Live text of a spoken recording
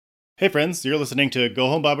Hey friends, you're listening to Go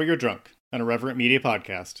Home Baba You're Drunk, an Irreverent Media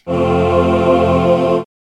podcast.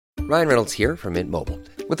 Ryan Reynolds here from Mint Mobile.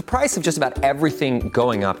 With the price of just about everything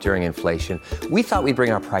going up during inflation, we thought we'd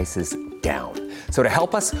bring our prices down. So to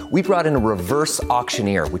help us, we brought in a reverse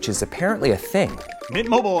auctioneer, which is apparently a thing. Mint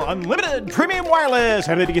Mobile Unlimited Premium Wireless.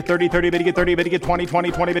 How to get 30, 30, bit to get 30, bit to get 20,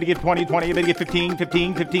 20, 20, bit to get 20, 20, bit to get 15,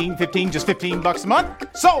 15, 15, 15, just $15 a month?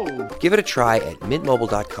 Sold! Give it a try at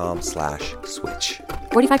mintmobile.com/switch.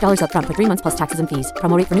 $45 up front for 3 months plus taxes and fees.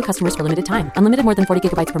 Promo rate for new customers for limited time. Unlimited more than 40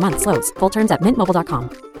 gigabytes per month. Slows full terms at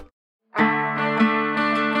mintmobile.com.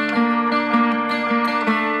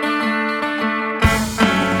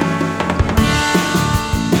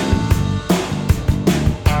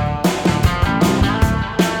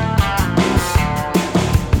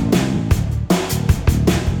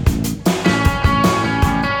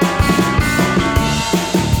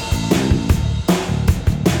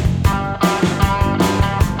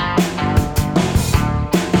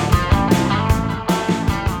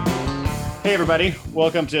 Hey everybody,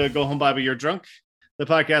 welcome to Go Home Baba You're Drunk, the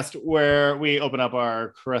podcast where we open up our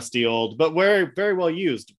crusty old but very well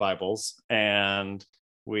used Bibles and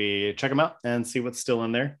we check them out and see what's still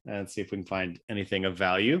in there and see if we can find anything of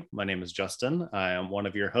value. My name is Justin. I am one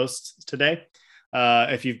of your hosts today.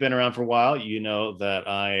 If you've been around for a while, you know that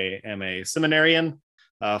I am a seminarian,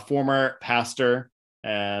 former pastor,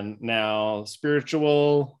 and now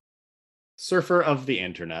spiritual surfer of the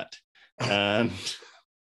internet.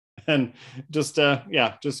 And just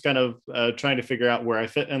kind of trying to figure out where I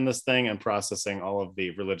fit in this thing and processing all of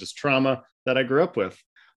the religious trauma that I grew up with,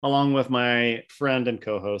 along with my friend and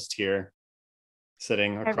co-host here,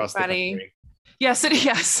 sitting across the country.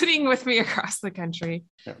 Sitting with me across the country.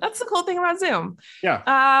 Yeah. That's the cool thing about Zoom. Yeah.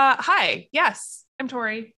 Hi. Yes, I'm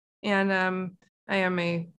Tori, and I am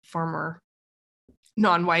a former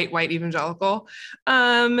non-white white evangelical,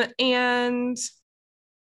 and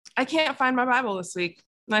I can't find my Bible this week.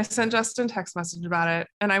 And I sent Justin a text message about it.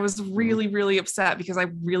 And I was really upset because I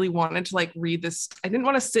really wanted to read this. I didn't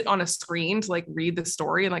want to sit on a screen to read the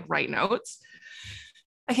story and write notes.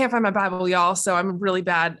 I can't find my Bible, y'all. So I'm a really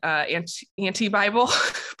bad anti-Bible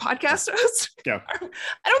podcast host. Yeah. I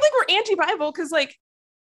don't think we're anti-Bible because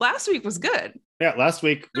last week was good. Yeah. Last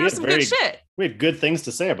week we had some good shit. We had good things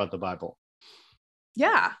to say about the Bible.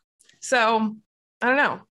 Yeah. So I don't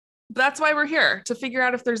know. But that's why we're here, to figure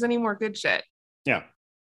out if there's any more good shit. Yeah.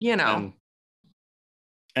 You know,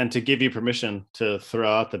 and to give you permission to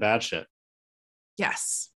throw out the bad shit.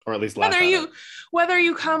 Yes. Or at least laugh whether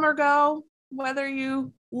you come or go, whether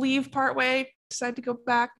you leave partway, decide to go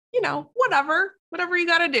back, whatever you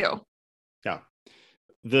got to do. Yeah.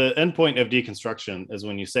 The end point of deconstruction is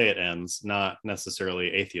when you say it ends, not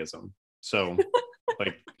necessarily atheism. So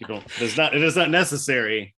it is not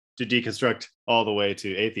necessary to deconstruct all the way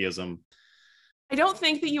to atheism. I don't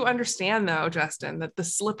think that you understand, though, Justin, that the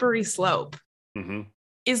slippery slope mm-hmm.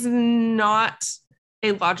 is not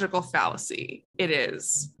a logical fallacy. It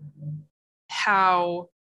is how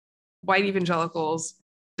white evangelicals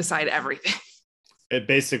decide everything. It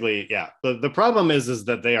basically, yeah. The problem is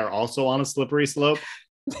that they are also on a slippery slope.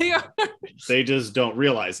 They are. They just don't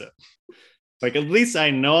realize it. At least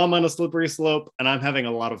I know I'm on a slippery slope, and I'm having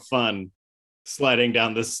a lot of fun sliding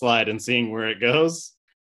down this slide and seeing where it goes.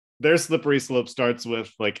 Their slippery slope starts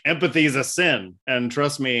with empathy is a sin, and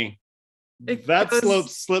trust me, slope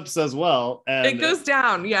slips as well. And it goes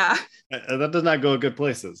down, yeah. That does not go good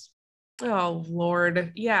places. Oh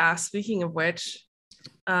Lord, yeah. Speaking of which,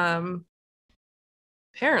 apparently,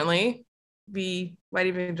 the white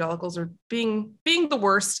evangelicals are being the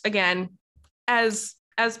worst again, as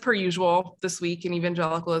per usual this week in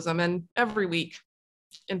evangelicalism and every week,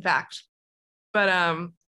 in fact.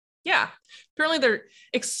 But yeah, apparently they're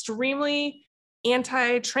extremely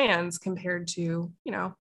anti-trans compared to,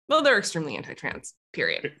 they're extremely anti-trans,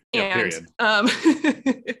 period. Yeah, period. But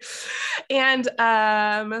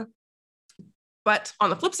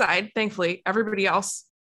on the flip side, thankfully, everybody else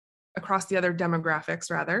across the other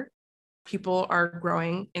demographics, people are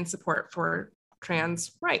growing in support for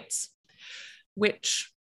trans rights,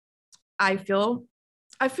 which I feel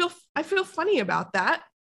funny about that.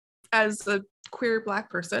 As a queer Black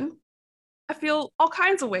person, I feel all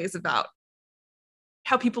kinds of ways about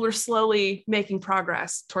how people are slowly making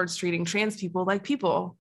progress towards treating trans people like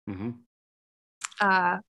people. Mm-hmm.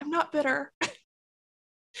 I'm not bitter.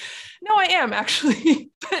 No, I am actually,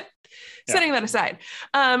 but setting that aside.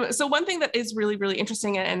 So one thing that is really, really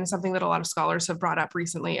interesting and something that a lot of scholars have brought up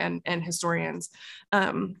recently and historians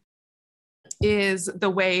is the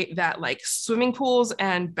way that like swimming pools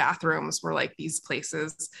and bathrooms were like these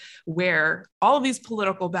places where all of these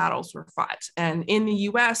political battles were fought. And in the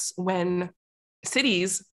US, when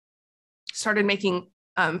cities started making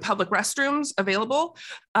public restrooms available,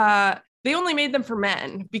 they only made them for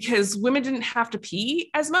men because women didn't have to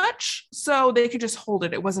pee as much. So they could just hold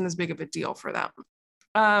it. It wasn't as big of a deal for them.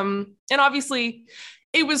 And obviously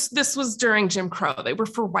this was during Jim Crow. They were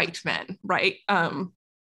for white men, right?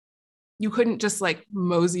 You couldn't just like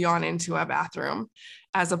mosey on into a bathroom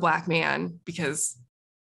as a Black man because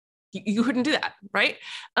you couldn't do that, right?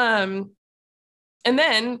 And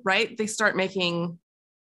then, right, they start making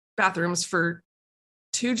bathrooms for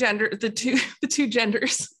the two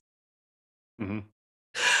genders.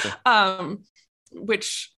 Mm-hmm.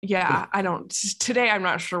 Which, yeah, today I'm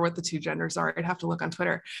not sure what the two genders are. I'd have to look on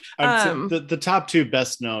Twitter. The top two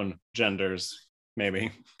best known genders,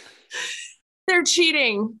 maybe. They're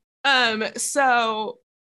cheating. So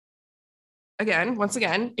again, once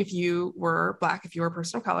again, if you were Black, if you were a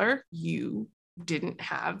person of color, you didn't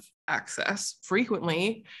have access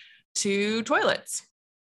frequently to toilets.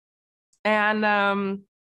 And,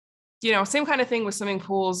 same kind of thing with swimming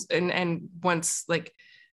pools. And once like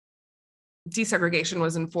desegregation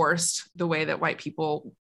was enforced, the way that white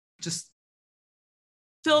people just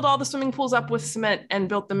filled all the swimming pools up with cement and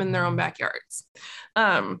built them in their own backyards.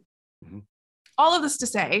 All of this to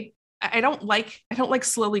say, I don't like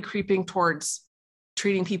slowly creeping towards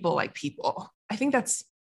treating people like people. I think that's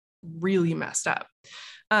really messed up.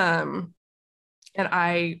 And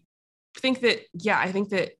I think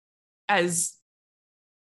that as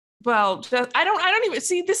well, I don't even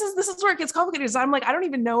see, this is where it gets complicated, is I'm like, I don't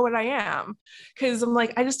even know what I am. Cause I'm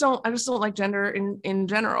like, I just don't like gender in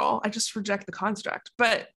general. I just reject the construct.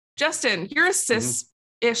 But Justin, you're a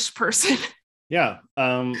cis-ish person. Yeah.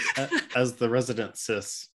 As the resident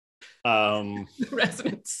cis.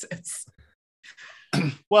 Resident cis.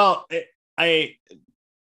 Well, the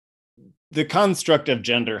construct of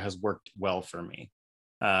gender has worked well for me.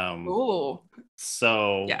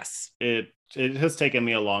 So yes, it has taken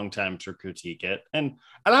me a long time to critique it, and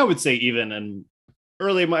I would say even in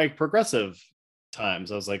early my progressive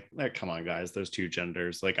times, I was like, come on, guys, there's two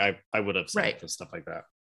genders. Like I would have said stuff like that.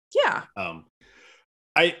 Yeah.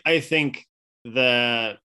 I think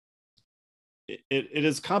that it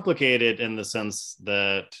is complicated in the sense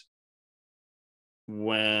that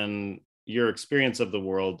when your experience of the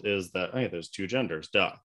world is that, hey, there's two genders,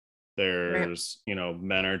 duh. There's,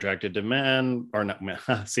 men are attracted to men, or not men.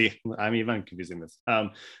 See, I'm even confusing this.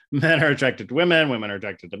 Men are attracted to women, women are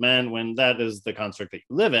attracted to men, when that is the construct that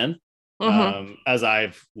you live in, as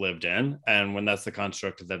I've lived in. And when that's the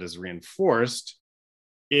construct that is reinforced,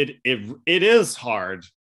 it is hard.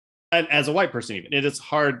 And as a white person, even, it is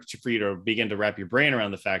hard for you to begin to wrap your brain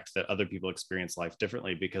around the fact that other people experience life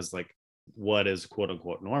differently, because like what is quote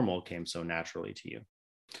unquote normal came so naturally to you.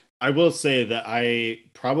 I will say that I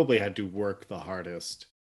probably had to work the hardest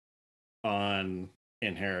on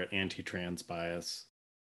inherent anti-trans bias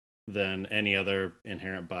than any other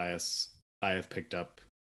inherent bias I have picked up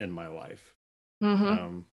in my life.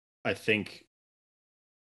 I think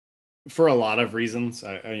for a lot of reasons,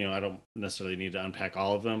 I don't necessarily need to unpack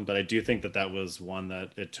all of them, but I do think that was one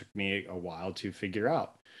that it took me a while to figure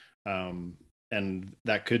out. And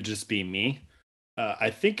that could just be me.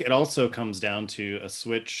 I think it also comes down to a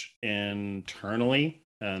switch internally.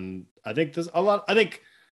 And I think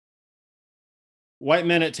white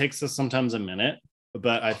men, it takes us sometimes a minute,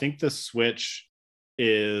 but I think the switch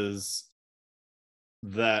is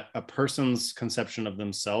that a person's conception of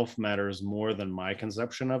themselves matters more than my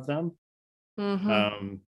conception of them.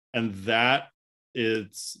 And that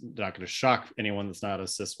is not going to shock anyone that's not a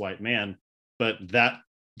cis white man, but that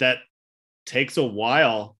takes a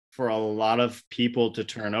while for a lot of people to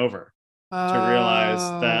turn over, to realize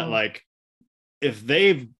that like if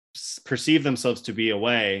they perceive themselves to be a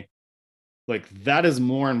way, like that is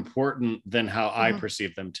more important than how I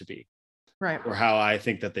perceive them to be, right, or how I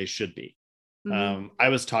think that they should be. I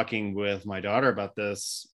was talking with my daughter about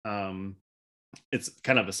this. It's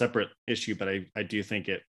kind of a separate issue, but I do think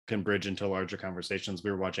it can bridge into larger conversations.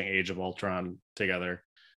 We were watching Age of Ultron together,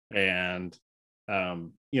 and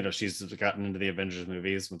she's gotten into the Avengers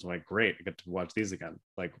movies, and it's like, great, I get to watch these again.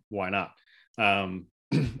 Like, why not? And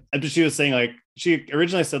she was saying, like, she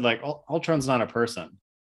originally said like Ultron's not a person,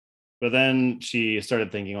 but then she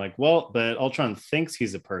started thinking like, well, but Ultron thinks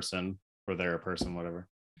he's a person, or they're a person, whatever.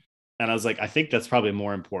 And I was like, I think that's probably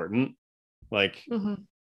more important, like,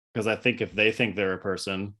 because I think if they think they're a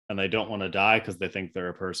person and they don't want to die because they think they're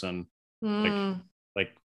a person, like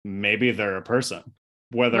maybe they're a person,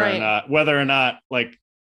 whether or not like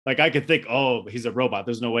Like I could think, oh, he's a robot.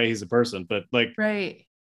 There's no way he's a person. But like Right.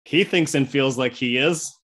 he thinks and feels like he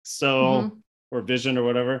is. So, or vision or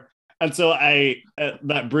whatever. And so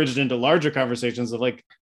that bridged into larger conversations of like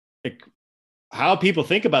how people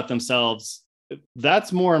think about themselves.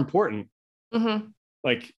 That's more important.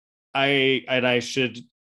 Like I should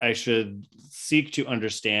seek to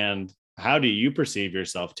understand, how do you perceive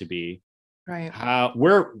yourself to be? Right.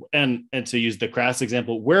 And to use the crass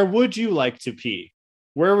example, where would you like to pee?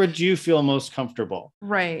 Where would you feel most comfortable?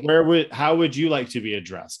 Right. How would you like to be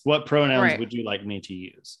addressed? What pronouns would you like me to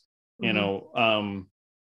use? You know,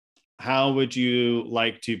 how would you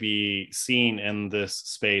like to be seen in this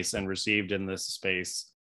space and received in this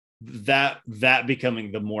space? That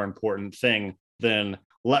becoming the more important thing than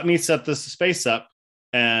let me set this space up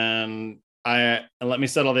and let me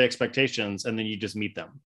set all the expectations, and then you just meet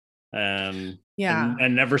them and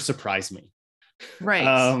never surprise me.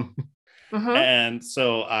 Right. And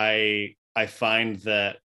so I find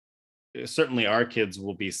that certainly our kids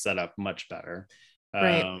will be set up much better.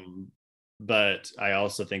 Right. But I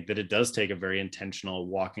also think that it does take a very intentional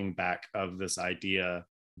walking back of this idea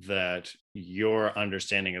that your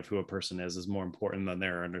understanding of who a person is more important than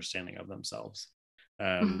their understanding of themselves.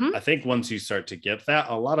 I think once you start to get that,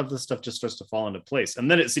 a lot of this stuff just starts to fall into place. And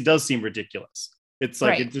then it does seem ridiculous. It's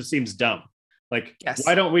like, it just seems dumb. Like,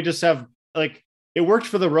 why don't we just have, like, it worked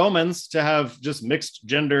for the Romans to have just mixed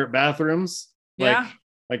gender bathrooms.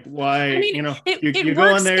 Like why, you know, you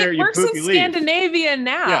go in there, you poop, you leave. Scandinavia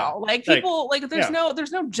now. Like people, like there's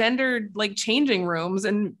no gendered like changing rooms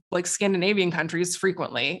in like Scandinavian countries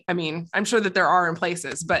frequently. I mean, I'm sure that there are in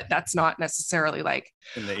places, but that's not necessarily like,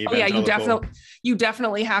 you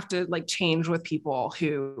definitely have to like change with people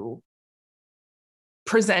who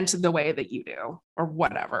present the way that you do or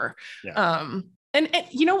whatever. And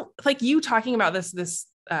you know, like you talking about this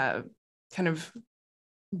kind of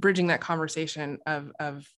bridging that conversation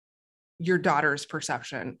of your daughter's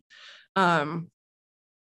perception. I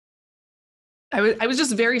was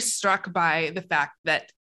just very struck by the fact that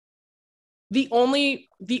the only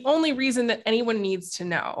reason that anyone needs to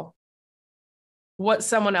know what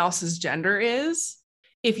someone else's gender is,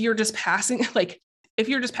 if you're just passing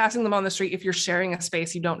them on the street, if you're sharing a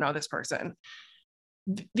space, you don't know this person.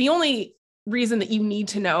 The only reason that you need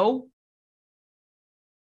to know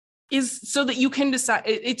is so that you can decide.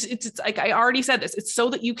 It's like, I already said this, it's so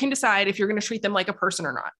that you can decide if you're going to treat them like a person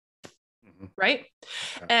or not. Right.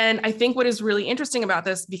 Okay. And I think what is really interesting about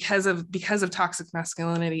this, because of toxic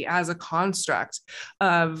masculinity as a construct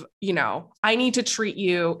of, you know, I need to treat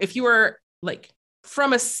you, if you are like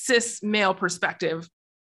from a cis male perspective,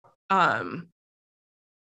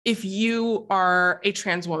 if you are a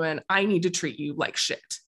trans woman, I need to treat you like shit.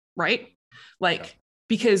 Right. Like,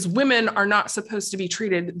 because women are not supposed to be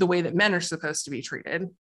treated the way that men are supposed to be treated.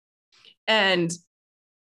 And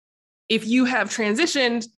if you have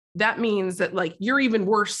transitioned, that means that like, you're even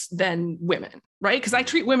worse than women, right? Because I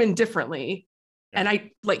treat women differently. And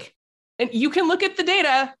and you can look at the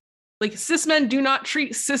data, like cis men do not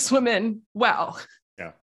treat cis women well.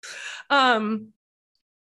 Yeah.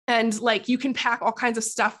 And like, you can pack all kinds of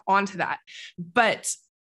stuff onto that, but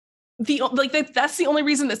that's the only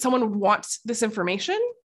reason that someone would want this information.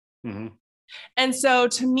 And so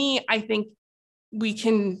to me, I think we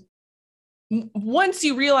can, once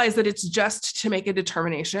you realize that it's just to make a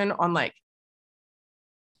determination on like,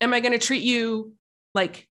 am I going to treat you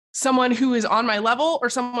like someone who is on my level or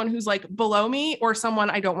someone who's like below me or someone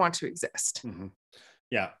I don't want to exist?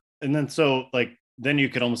 Yeah. And then, so like, then you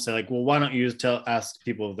could almost say like, well, why don't you ask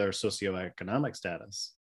people their socioeconomic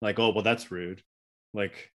status? Like, oh, well, that's rude.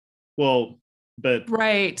 Like, well, but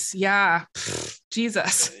right. Yeah.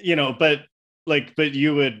 Jesus. You know, but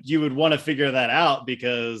you would want to figure that out,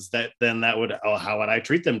 because that would, how would I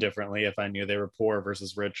treat them differently if I knew they were poor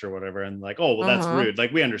versus rich or whatever? And like, oh, well, that's rude.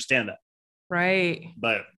 Like, we understand that. Right.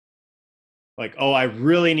 But like, oh, I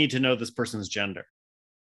really need to know this person's gender.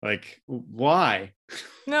 Like, why?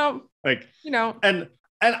 No. Like, you know, and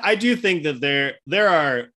I do think that there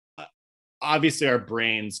are, obviously our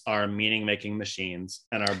brains are meaning making machines,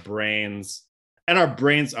 and our brains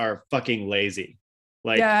are fucking lazy.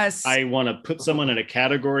 Like, yes. I want to put someone in a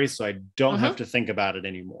category so I don't have to think about it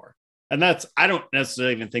anymore. And I don't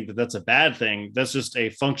necessarily even think that that's a bad thing. That's just a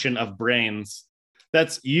function of brains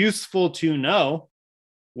that's useful to know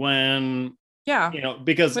when, you know,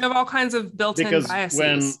 because we have all kinds of built-in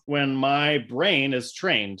biases. When my brain is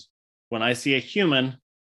trained, when I see a human,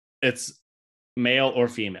 it's male or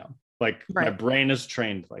female. Like, my brain is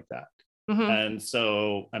trained like that. And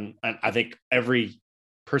so, and I think every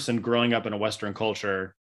person growing up in a Western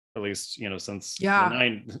culture at least, since Yeah. the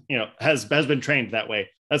nine, has been trained that way.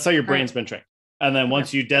 That's how your brain's been trained. And then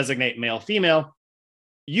once you designate male, female,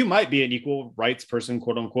 you might be an equal rights person,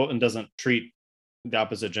 quote unquote, and doesn't treat the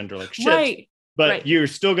opposite gender like shit. Right. But you're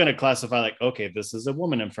still going to classify like, okay, this is a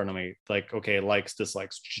woman in front of me. Like, okay, likes,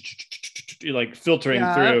 dislikes, like filtering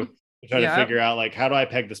through to try to figure out like, how do I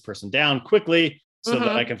peg this person down quickly so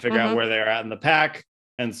that I can figure out where they're at in the pack,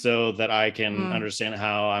 and so that I can understand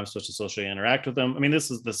how I'm supposed to socially interact with them. I mean,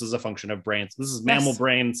 this is a function of brains. This is mammal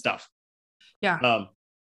brain stuff. Yeah.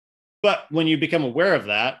 But when you become aware of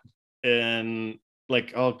that, and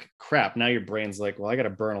like, oh crap, now your brain's like, well, I got to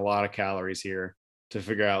burn a lot of calories here to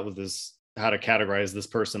figure out how to categorize this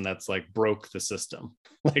person that's like broke the system,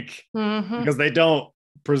 like because they don't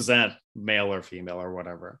present male or female or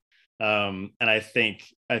whatever. And I think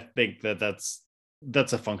that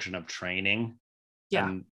that's a function of training,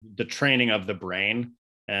 and the training of the brain,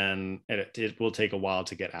 and it will take a while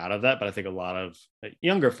to get out of that. But I think a lot of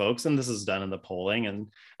younger folks, and this is done in the polling,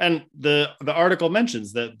 and the article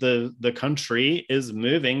mentions that the country is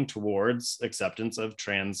moving towards acceptance of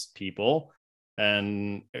trans people,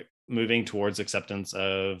 and moving towards acceptance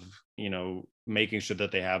of, making sure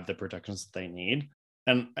that they have the protections that they need.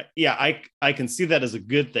 And I can see that as a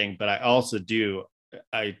good thing, but I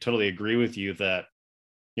totally agree with you that,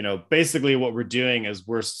 basically what we're doing is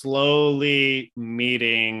we're slowly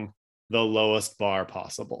meeting the lowest bar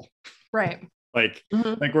possible. Right. like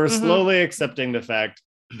we're slowly accepting the fact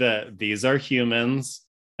that these are humans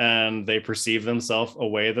and they perceive themselves a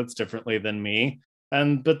way that's differently than me.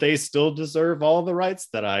 But they still deserve all the rights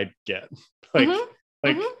that I get.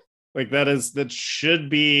 That should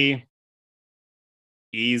be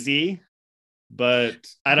easy, but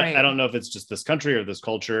I don't know if it's just this country or this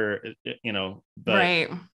culture,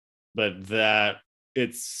 but that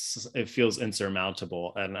it feels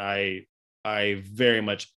insurmountable. And I very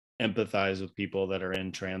much empathize with people that are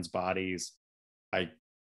in trans bodies.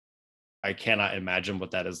 I cannot imagine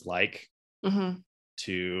what that is like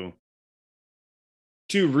to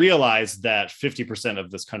realize that 50%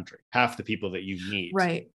 of this country, half the people that you meet,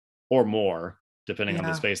 or more, depending on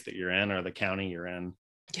the space that you're in or the county you're in,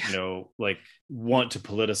 want to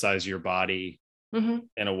politicize your body in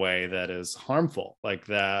a way that is harmful, like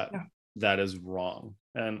that. That is wrong.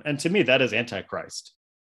 And to me, that is antichrist.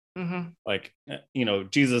 Like,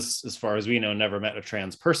 Jesus, as far as we know, never met a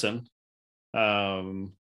trans person.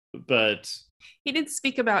 But he did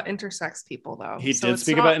speak about intersex people, though. He did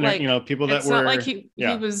speak about people that were. Not like he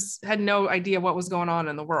had no idea what was going on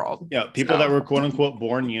in the world. Yeah, people that were quote unquote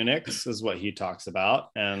born eunuchs is what he talks about,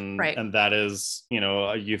 and that is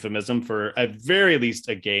a euphemism for at very least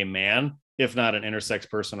a gay man, if not an intersex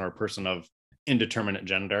person or a person of indeterminate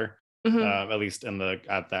gender, at least in the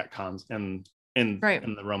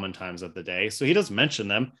Roman times of the day. So he does mention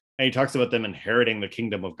them, and he talks about them inheriting the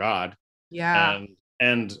kingdom of God. Yeah.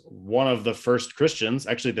 And one of the first Christians,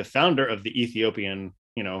 actually the founder of the Ethiopian,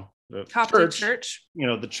 the Coptic church,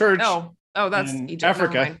 the church. Oh, that's Egypt,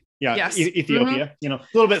 Africa. Yeah. Yes. Ethiopia, a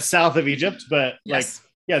little bit south of Egypt, but the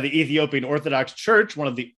Ethiopian Orthodox Church, one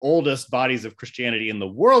of the oldest bodies of Christianity in the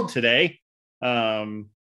world today, was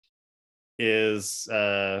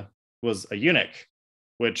a eunuch,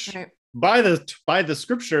 which by the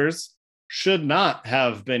scriptures should not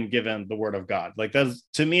have been given the word of God. Like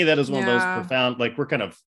to me, that is one of those profound, like we're kind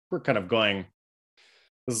of going,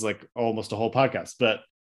 this is like almost a whole podcast, but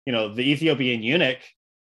the Ethiopian eunuch,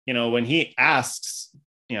 when he asks,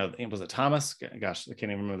 was it Thomas? Gosh, I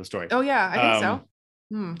can't even remember the story. Oh yeah, I think so.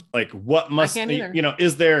 Like what must,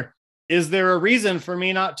 is there a reason for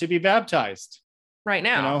me not to be baptized right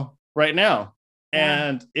now? Right now. Yeah.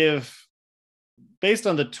 And if based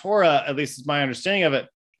on the Torah, at least is my understanding of it,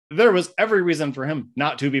 there was every reason for him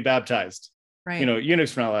not to be baptized. Right.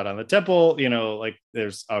 Eunuchs were not allowed on the temple, like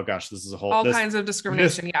there's, oh gosh, this is a whole kinds of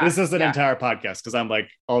discrimination. This is an entire podcast, because I'm like,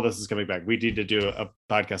 all this is coming back. We need to do a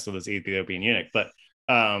podcast with this Ethiopian eunuch, but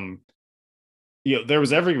there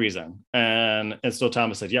was every reason. And still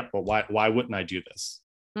Thomas said, yep, well, why wouldn't I do this?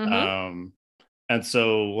 And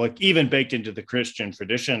so like even baked into the Christian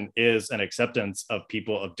tradition is an acceptance of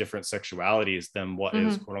people of different sexualities than what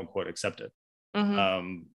is quote unquote accepted.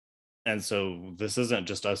 And so this isn't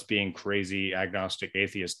just us being crazy agnostic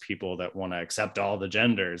atheist people that want to accept all the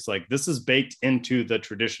genders. Like this is baked into the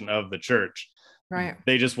tradition of the church. Right.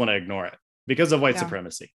 They just want to ignore it because of white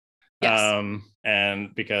supremacy. Yes.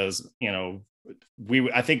 And because,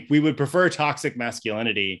 I think we would prefer toxic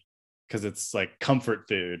masculinity because it's like comfort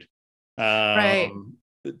food. Right.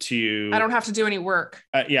 I don't have to do any work.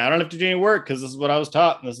 I don't have to do any work because this is what I was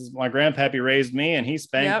taught. And this is my grandpappy raised me and he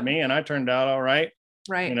spanked me and I turned out all right.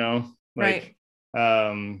 Right. Right.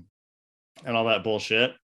 and all that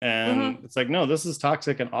bullshit. And it's like, no, this is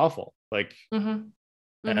toxic and awful. Like,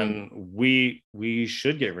 and we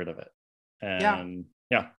should get rid of it. And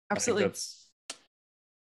yeah, absolutely. That's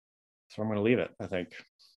where I'm going to leave it, I think.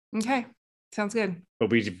 Okay. Sounds good. But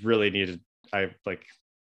we really needed,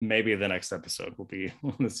 maybe the next episode will be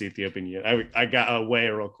on this Ethiopian youth. I got away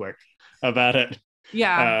real quick about it.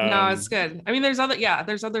 Yeah, no, it's good. I mean, there's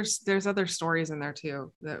other stories in there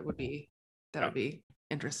too that would be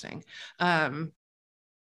interesting.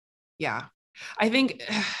 Yeah, I think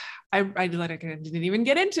I didn't even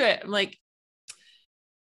get into it. I'm like,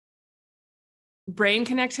 brain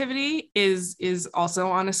connectivity is also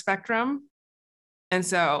on a spectrum, and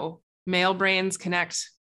so male brains connect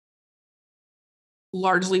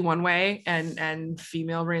largely one way and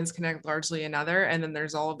female brains connect largely another, and then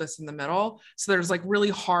there's all of this in the middle. So there's like really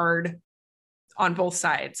hard on both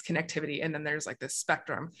sides connectivity, and then there's like this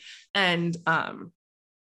spectrum. And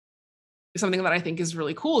something that I think is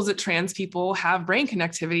really cool is that trans people have brain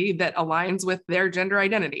connectivity that aligns with their gender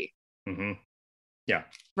identity. Yeah.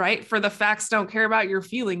 Right. For the facts don't care about your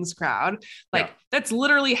feelings crowd. Like that's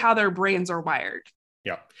literally how their brains are wired.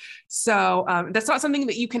 Yeah. So that's not something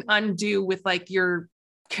that you can undo with like your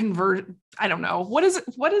I don't know. What is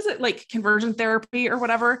it like conversion therapy or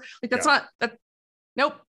whatever? Like that's not that.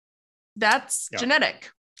 Nope. That's genetic.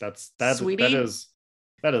 Sweetie.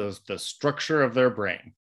 That is the structure of their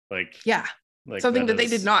brain. Like, like something that they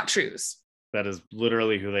did not choose. That is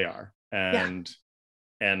literally who they are. And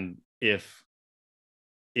if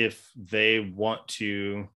they want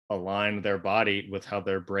to align their body with how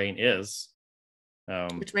their brain is,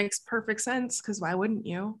 which makes perfect sense, because why wouldn't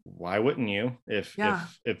you? Why wouldn't you? If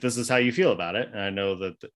this is how you feel about it, and I know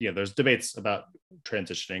that there's debates about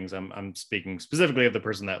transitionings. I'm speaking specifically of the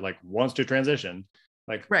person that like wants to transition.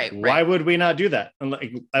 Like, why would we not do that? And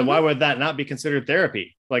like, why would that not be considered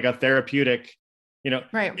therapy? Like a therapeutic,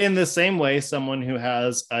 in the same way, someone who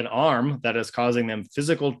has an arm that is causing them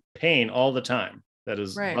physical pain all the time, that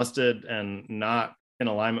is busted and not in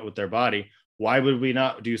alignment with their body. Why would we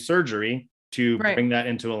not do surgery to bring that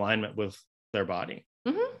into alignment with their body?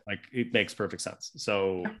 Like, it makes perfect sense.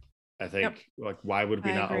 So I think like, why would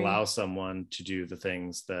we not allow someone to do the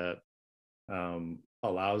things that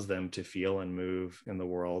allows them to feel and move in the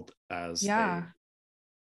world as their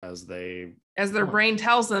brain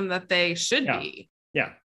tells them that they should be.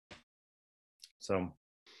 Yeah. So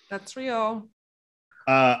that's real.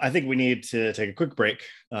 I think we need to take a quick break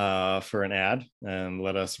for an ad and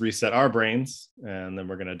let us reset our brains. And then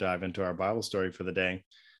we're going to dive into our Bible story for the day,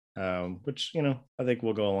 which, I think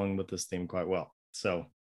will go along with this theme quite well. So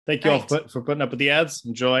thank you all for putting up with the ads.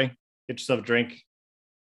 Enjoy, get yourself a drink,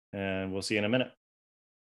 and we'll see you in a minute.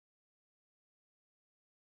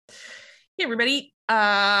 Hey, everybody.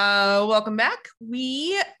 Welcome back.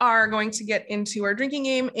 We are going to get into our drinking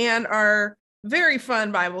game and our very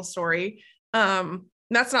fun Bible story.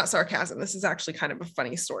 That's not sarcasm. This is actually kind of a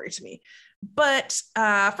funny story to me. But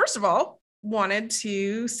first of all, wanted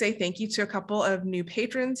to say thank you to a couple of new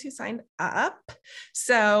patrons who signed up.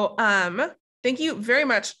 So thank you very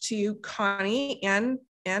much to Connie and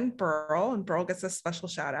Burl. And Burl gets a special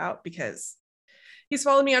shout out because he's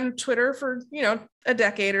followed me on Twitter for, a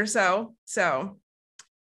decade or so. So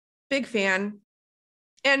big fan.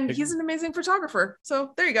 And he's an amazing photographer.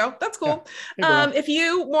 So there you go. That's cool. If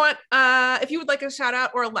you would like a shout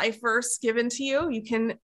out or a life verse given to you, you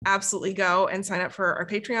can absolutely go and sign up for our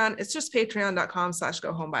Patreon. It's just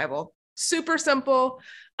patreon.com/GoHomeBible. Super simple.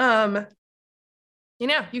 You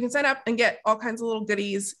can sign up and get all kinds of little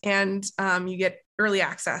goodies, and you get early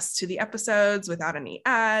access to the episodes without any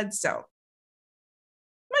ads. So it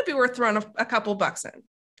might be worth throwing a couple bucks in.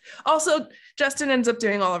 Also, Justin ends up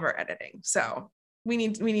doing all of our editing. So we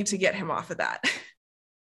need to get him off of that.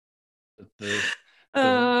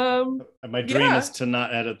 My dream is to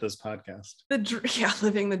not edit this podcast.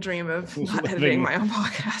 Living the dream of not editing my own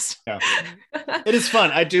podcast. It is fun.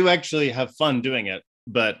 I do actually have fun doing it,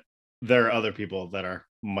 but there are other people that are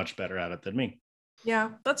much better at it than me.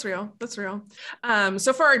 Yeah, that's real.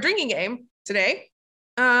 So for our drinking game today,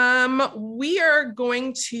 we are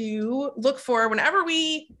going to look for, whenever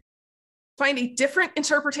we find a different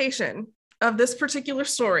interpretation of this particular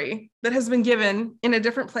story that has been given in a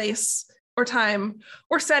different place or time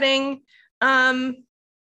or setting,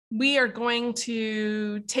 we are going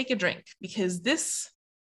to take a drink, because this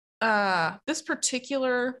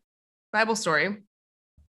particular Bible story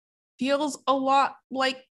feels a lot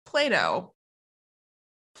like Play-Doh,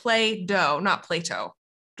 not Plato,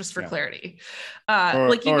 just for clarity.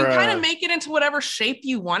 You can kind of make it into whatever shape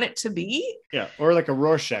you want it to be. Yeah, or like a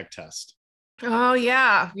Rorschach test. Oh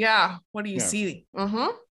yeah. What do you see?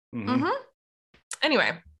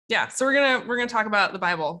 Anyway, yeah. So we're gonna talk about the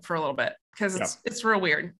Bible for a little bit because it's real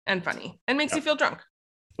weird and funny and makes you feel drunk.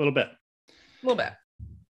 A little bit. A little bit.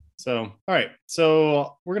 So, all right.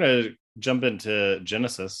 So we're going to jump into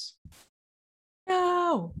Genesis.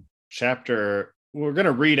 No. We're going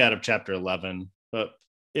to read out of chapter 11, but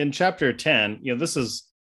in chapter 10, this is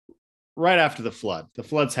right after the flood. The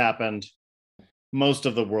flood's happened. Most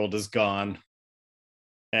of the world is gone.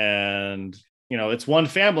 And, it's one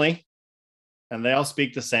family and they all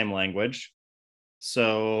speak the same language.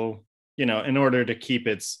 So, in order to keep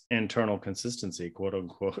its internal consistency, quote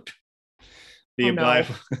unquote, the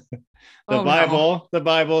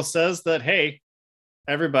Bible says that, hey,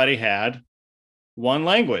 everybody had one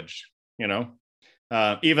language,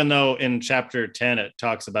 even though in chapter 10, it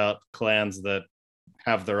talks about clans that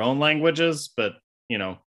have their own languages, but,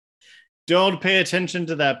 don't pay attention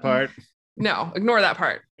to that part. No, ignore that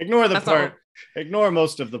part. Ignore the part. Ignore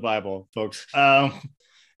most of the Bible, folks.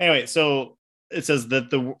 Anyway, so it says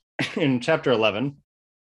that in chapter 11,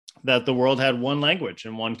 that the world had one language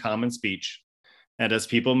and one common speech. And as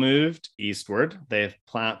people moved eastward, they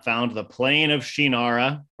found the plain of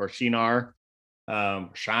Shinar, or Shinar,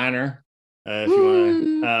 Shiner, if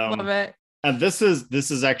you want. Love it. And this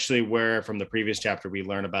is actually where, from the previous chapter, we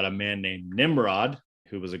learn about a man named Nimrod,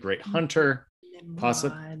 who was a great hunter,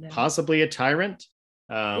 possibly a tyrant.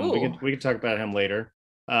 We can talk about him later.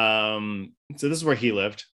 So this is where he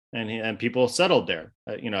lived, and people settled there,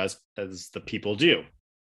 as the people do.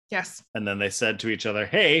 Yes. And then they said to each other,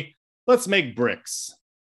 "Hey, let's make bricks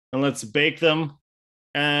and let's bake them,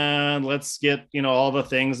 and let's get all the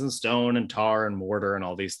things in stone and tar and mortar and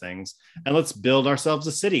all these things, and let's build ourselves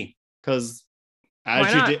a city." Because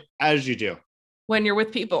as you do when you're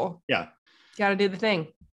with people, you got to do the thing.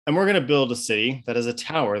 And we're going to build a city that is a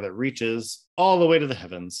tower that reaches all the way to the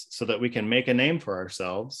heavens, so that we can make a name for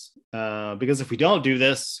ourselves. Because if we don't do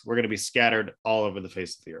this, we're going to be scattered all over the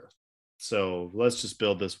face of the earth. So let's just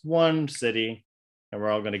build this one city, and we're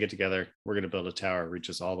all going to get together. We're going to build a tower that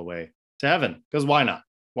reaches all the way to heaven. Because why not?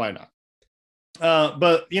 Why not?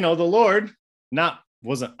 But the Lord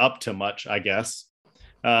wasn't up to much, I guess.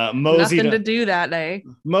 Nothing to do that day.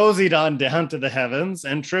 Moseyed on down to the heavens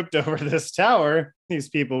and tripped over this tower these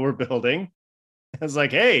people were building. It's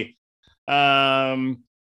like, hey,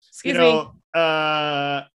 excuse me.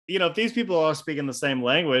 If these people are speaking the same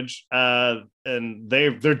language, and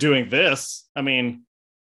they're doing this, I mean,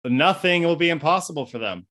 nothing will be impossible for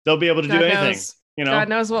them. They'll be able to do anything. God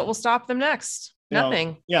knows what will stop them next.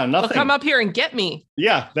 Nothing. Nothing. They'll come up here and get me.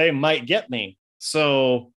 Yeah, they might get me.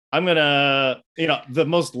 So I'm gonna, the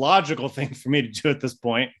most logical thing for me to do at this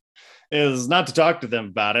point is not to talk to them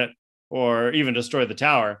about it or even destroy the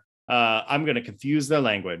tower. I'm gonna confuse their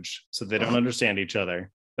language so they don't understand each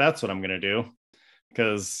other. That's what I'm gonna do,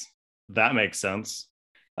 because that makes sense.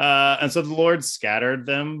 And so the Lord scattered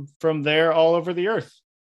them from there all over the earth,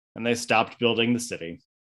 and they stopped building the city,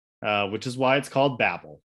 which is why it's called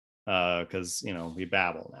Babel, because we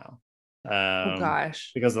babble now. Oh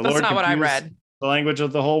gosh, because the That's Lord not what I read. The language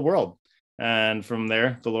of the whole world, and from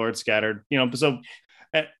there the Lord scattered. So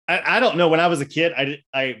I don't know. When I was a kid,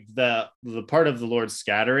 the part of the Lord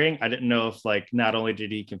scattering, I didn't know if not only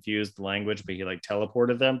did he confuse the language, but he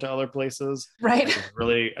teleported them to other places. Right.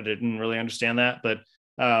 I didn't really understand that, but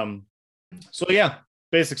so yeah,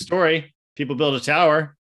 basic story: people build a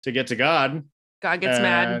tower to get to God. God gets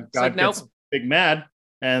mad. God gets big mad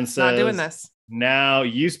and says, "Not doing this. Now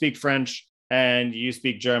you speak French, and you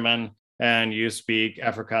speak German, and you speak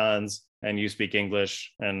Afrikaans, and you speak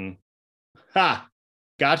English, and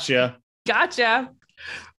gotcha.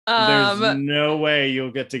 There's no way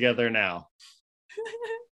you'll get together now."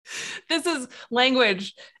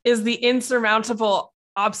 Language is the insurmountable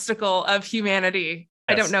obstacle of humanity.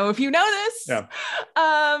 Yes. I don't know if you know this. Yeah.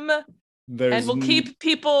 And will keep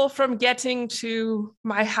people from getting to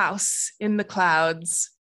my house in the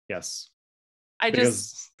clouds. Yes.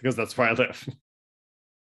 Because that's where I live.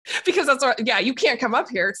 Because that's where, you can't come up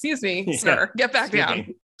here. Excuse me, sir. Get back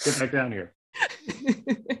down. Get back down here.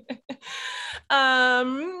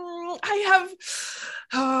 I have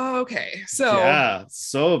okay. So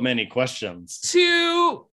so many questions.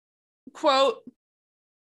 To quote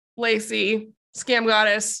Lacey, Scam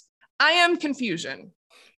Goddess, I am confusion.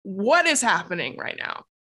 What is happening right now?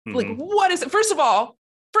 Mm-hmm. What is it? First of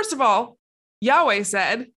all, Yahweh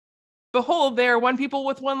said, "Behold, they are one people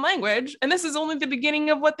with one language, and this is only the beginning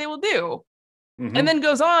of what they will do." Mm-hmm. And then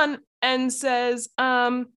goes on and says,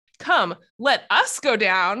 "Come, let us go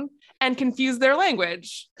down and confuse their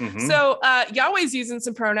language." Mm-hmm. So Yahweh's using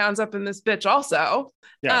some pronouns up in this bitch also.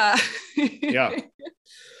 Yeah.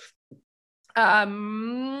 But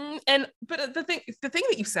the thing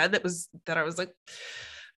that you said that I was like,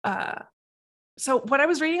 so what I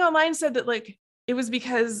was reading online said that like it was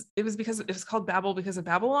because it was called Babel because of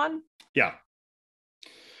Babylon. Yeah.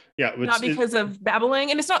 Yeah, not because of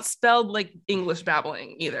babbling, and it's not spelled like English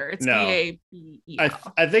babbling either. It's no.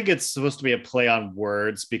 B-A-B-E-L. I think it's supposed to be a play on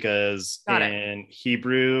words because in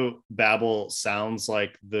Hebrew, Babel sounds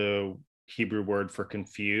like the Hebrew word for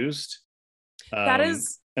confused. That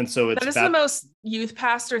is it's the most youth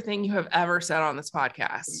pastor thing you have ever said on this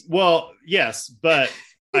podcast. Well, yes, but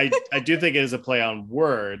I do think it is a play on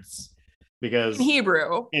words because in Hebrew,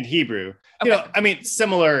 okay. You know, I mean,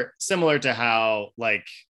 similar to how like,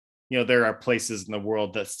 you know, there are places in the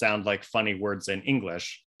world that sound like funny words in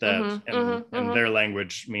English that in their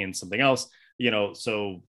language means something else, you know,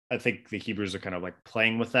 so I think the Hebrews are kind of like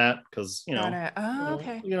playing with that because, you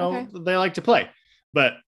know, they like to play.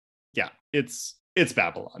 But yeah, it's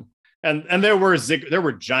Babylon. And there were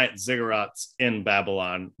giant ziggurats in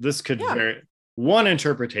Babylon. This could one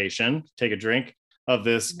interpretation, take a drink of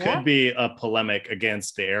this, could be a polemic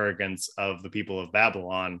against the arrogance of the people of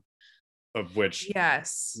Babylon, of which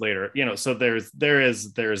later, you know, so there is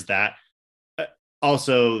that.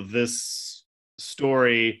 Also, this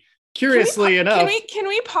story, curiously enough, can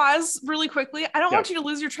we pause really quickly? I don't want you to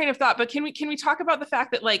lose your train of thought, but can we talk about the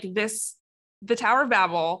fact that like the Tower of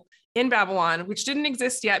Babel in Babylon, which didn't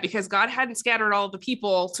exist yet because God hadn't scattered all of the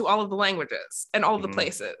people to all of the languages and all of the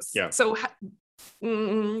places. Yeah. So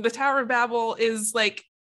the Tower of Babel is like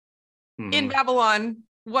in Babylon.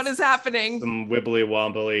 What is happening? Some wibbly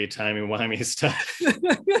wobbly, timey wimey stuff.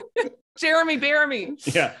 Jeremy Bearimy.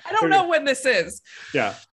 Yeah. I don't know when this is.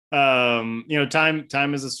 Yeah. You know,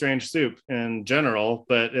 time is a strange soup in general,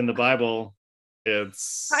 but in the Bible,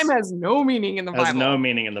 time has no meaning in the Bible. Has no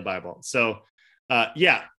meaning in the Bible. So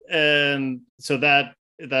and so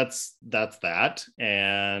that's that,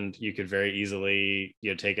 and you could very easily,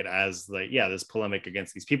 you know, take it as like, this polemic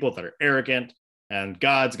against these people that are arrogant, and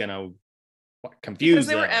God's gonna confuse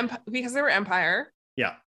them because they were empire.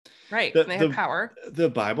 Yeah, right. They had power. The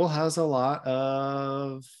Bible has a lot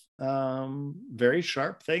of very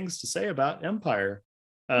sharp things to say about empire.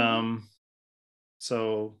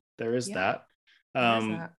 So there is that.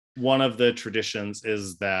 One of the traditions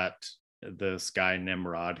is that this guy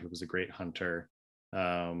Nimrod, who was a great hunter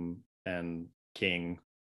and king,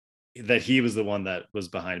 that he was the one that was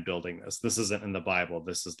behind building this. This isn't in the Bible.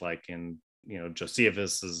 This is like in, you know,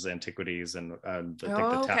 Josephus's Antiquities, and I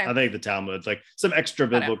think the Talmud, like some extra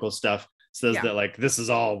biblical stuff says that like this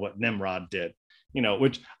is all what Nimrod did. You know,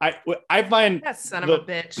 which I find that son of a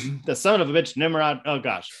bitch. The son of a bitch, Nimrod. Oh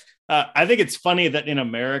gosh. I think it's funny that in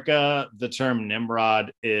America, the term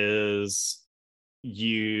Nimrod is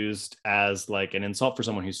used as like an insult for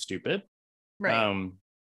someone who's stupid. Right.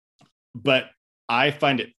 But I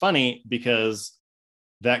find it funny because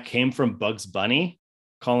that came from Bugs Bunny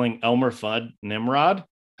calling Elmer Fudd Nimrod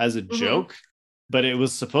as a joke, but it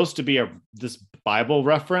was supposed to be this Bible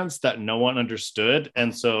reference that no one understood.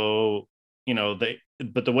 And so, you know,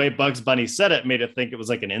 but the way Bugs Bunny said it made it think it was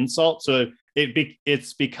like an insult. So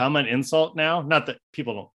it's become an insult now. Not that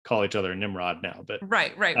people don't call each other Nimrod now, but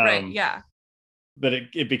right. Yeah. But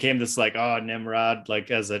it became this like, oh, Nimrod,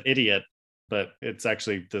 like as an idiot, but it's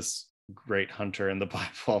actually this great hunter in the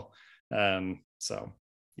Bible. So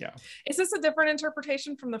yeah. Is this a different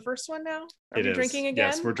interpretation from the first one now? Are we drinking again?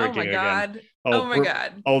 Yes, we're drinking again. God. Oh my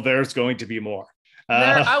God. Oh, there's going to be more.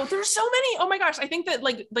 There's so many. Oh my gosh. I think that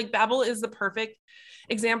like Babel is the perfect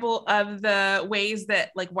example of the ways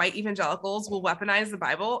that like white evangelicals will weaponize the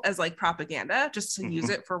Bible as like propaganda, just to use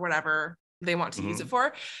it for whatever they want to use it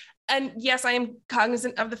for. And yes, I am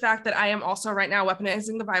cognizant of the fact that I am also right now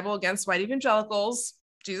weaponizing the Bible against white evangelicals.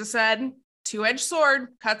 Jesus said, two-edged sword,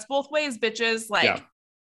 cuts both ways, bitches. Like,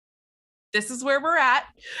 this is where we're at.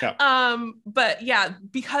 Yeah. But yeah,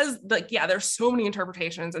 because like, there's so many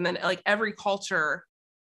interpretations. And then like every culture,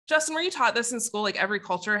 Justin, were you taught this in school? Like every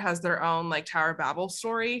culture has their own like Tower of Babel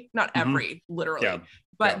story. Not every, literally,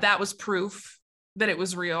 but that was proof that it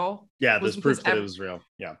was real. Yeah, there's proof that it was real.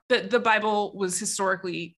 Yeah. That the Bible was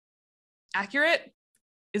historically accurate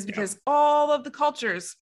is because all of the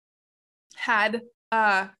cultures had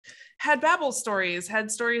Babel stories, had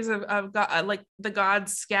stories of God, like the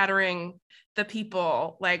gods scattering the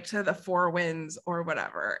people like to the four winds or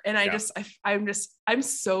whatever. And I'm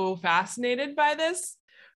so fascinated by this.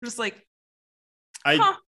 Just like,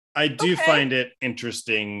 I do find it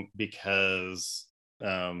interesting because,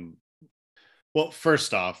 well,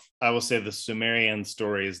 first off, I will say the Sumerian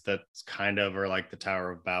stories that kind of are like the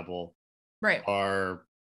Tower of Babel, right, are,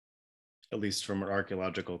 at least from an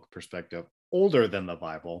archaeological perspective, older than the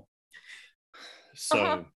Bible.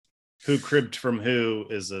 So who cribbed from who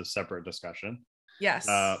is a separate discussion. Yes.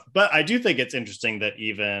 But I do think it's interesting that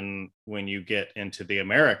even when you get into the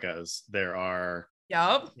Americas, there are,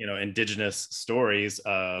 indigenous stories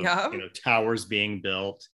of, towers being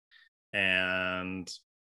built. And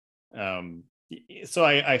so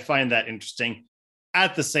I find that interesting.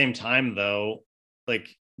 At the same time, though,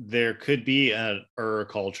 like there could be an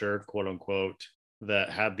culture, quote unquote,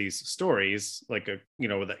 that had these stories, like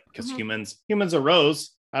because humans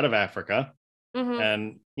arose out of Africa,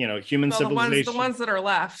 and human civilization. The ones that are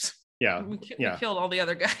left. Yeah, we killed all the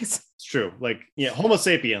other guys. It's true. Like Homo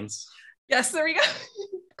sapiens. Yes, there we go.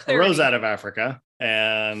 Arose out of Africa,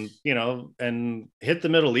 and and hit the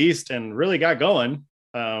Middle East, and really got going.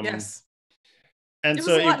 Yes. And it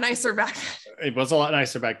was a lot nicer back then. It was a lot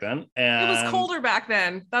nicer back then. And it was colder back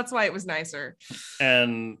then. That's why it was nicer.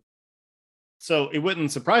 And so it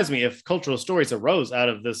wouldn't surprise me if cultural stories arose out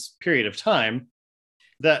of this period of time,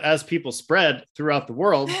 that as people spread throughout the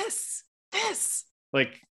world, this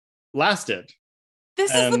like lasted.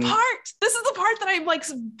 This is the part that I'm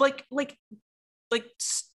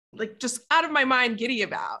like just out of my mind giddy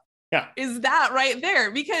about. Yeah. Is that right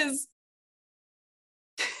there? Because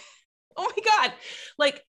oh my God.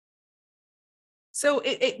 Like, so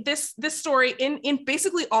this story in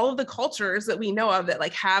basically all of the cultures that we know of that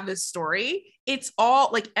like have this story, it's all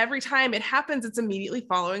like every time it happens, it's immediately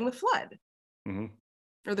following the flood.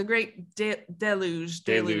 Or the great deluge.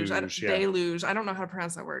 Deluge. I don't know how to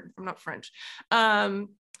pronounce that word. I'm not French.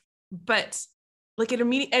 But like it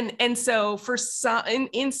immediately, and so for some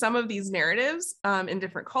in some of these narratives, in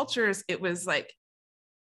different cultures, it was like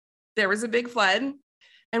there was a big flood,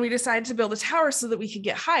 and we decided to build a tower so that we could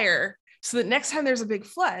get higher, so that next time there's a big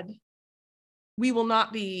flood, we will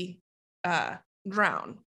not be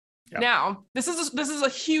drowned. Yeah. Now, this is a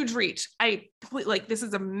huge reach. This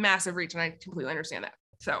is a massive reach, and I completely understand that.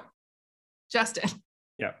 So, Justin.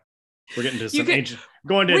 Yeah. We're getting to some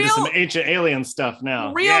ancient alien stuff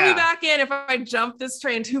now. Reel me back in if I jump this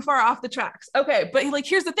train too far off the tracks. Okay, but like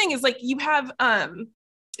here's the thing is like you have so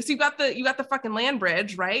you got the fucking land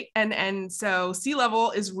bridge, right? And so sea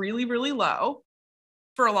level is really, really low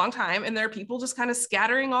for a long time, and there are people just kind of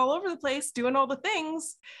scattering all over the place doing all the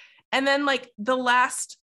things. And then like the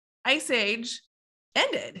last ice age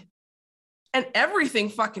ended and everything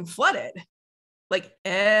fucking flooded. Like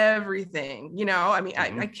everything, I mean, I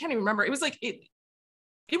can't even remember. It was like it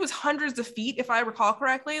was hundreds of feet, if I recall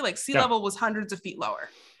correctly. Like sea level was hundreds of feet lower.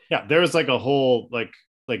 Yeah, there was like a whole like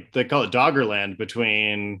they call it Doggerland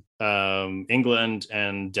between England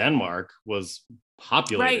and Denmark was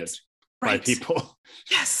populated by people.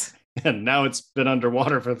 Yes. And now it's been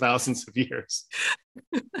underwater for thousands of years.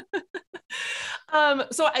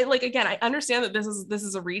 So I understand that this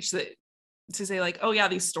is a reach that to say like, oh yeah,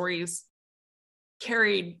 these stories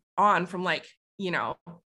carried on from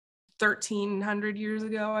 1300 years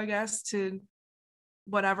ago, I guess, to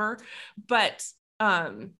whatever. But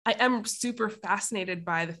I am super fascinated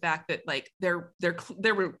by the fact that like there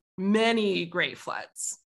were many great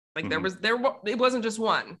floods. Like it wasn't just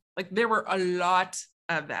one, like there were a lot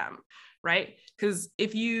of them, right? Because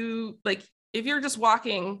if you're just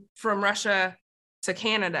walking from Russia to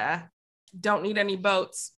Canada, don't need any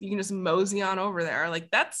boats, you can just mosey on over there.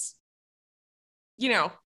 Like that's,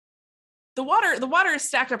 the water is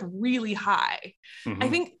stacked up really high. I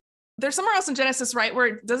think there's somewhere else in Genesis, right,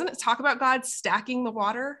 where doesn't it talk about God stacking the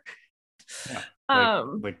water? Yeah.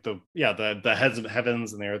 The heads of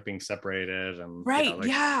heavens and the earth being separated, and right.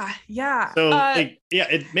 Yeah. So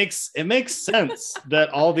it makes sense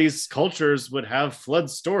that all these cultures would have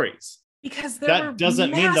flood stories, because that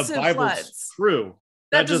doesn't mean the Bible's floods. True.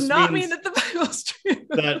 That does not mean that the Bible's true.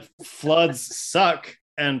 That floods suck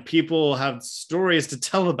and people have stories to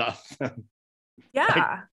tell about them.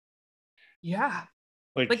 Yeah.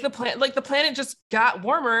 Like the planet just got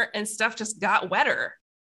warmer and stuff just got wetter.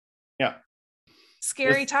 Yeah.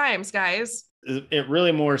 Scary times, guys. It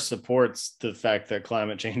really more supports the fact that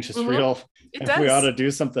climate change is real. It does. We ought to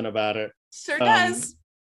do something about it. Sure does.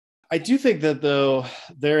 I do think that though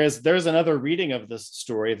there's another reading of this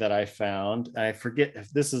story that I found. I forget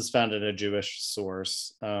if this is found in a Jewish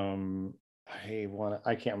source. I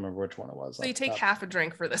can't remember which one it was. So you take half a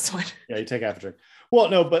drink for this one. Yeah, you take half a drink. Well,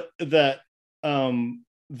 no, but that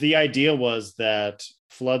the idea was that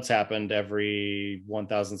floods happened every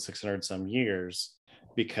 1,600 some years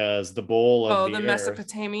because the bowl of the earth,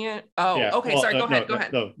 Mesopotamian. Oh, yeah. Okay. Sorry. Go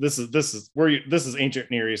ahead. No, this is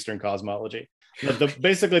ancient Near Eastern cosmology.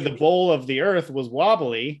 Basically, the bowl of the earth was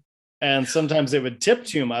wobbly, and sometimes it would tip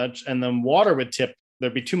too much, and then water would tip.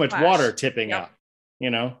 There'd be too much water tipping up.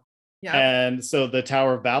 Yeah. And so the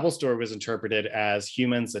Tower of Babel story was interpreted as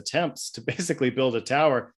humans' attempts to basically build a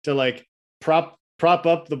tower to like prop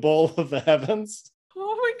up the bowl of the heavens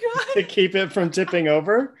Oh my to God. keep it from tipping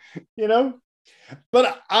over, you know?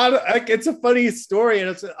 But it's a funny story. And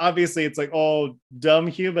it's obviously it's like all dumb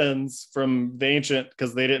humans from the ancient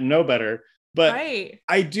because they didn't know better. But Right.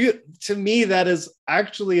 to me, that is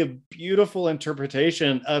actually a beautiful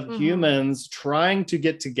interpretation of humans trying to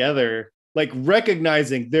get together, like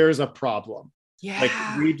recognizing there's a problem. Yeah.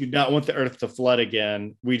 Like we do not want the earth to flood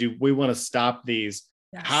again. We want to stop these.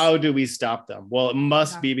 Yes. How do we stop them? Well, it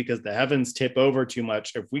must be because the heavens tip over too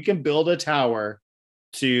much. If we can build a tower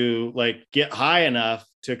to like get high enough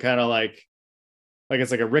to kind of like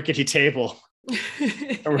it's like a rickety table,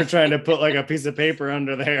 and we're trying to put like a piece of paper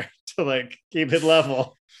under there to like keep it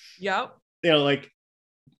level. Yep. You know, like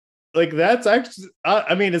that's actually,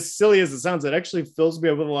 I mean, as silly as it sounds, it actually fills me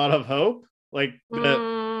up with a lot of hope. Like,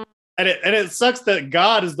 and it sucks that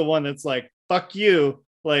God is the one that's like, fuck you.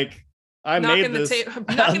 Like, I made this,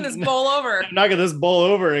 knocking this bowl over. Knocking this bowl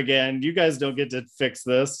over again. You guys don't get to fix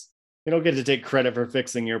this. You don't get to take credit for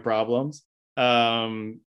fixing your problems.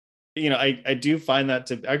 You know, I do find that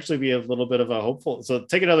to actually be a little bit of a hopeful. So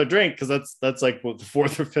take another drink, because that's like the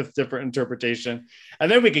fourth or fifth different interpretation, and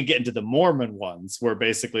then we can get into the Mormon ones, where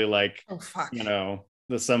basically like, oh fuck, you know,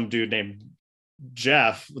 some dude named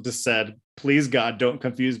Jeff just said, "Please God, don't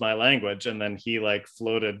confuse my language," and then he like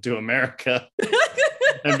floated to America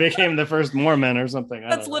and became the first Mormon or something.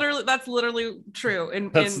 That's literally true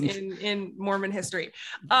in Mormon history.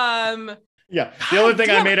 Yeah, the only thing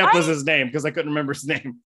I made up was his name because I couldn't remember his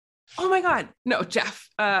name. Oh my God. No, Jeff.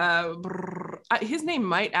 His name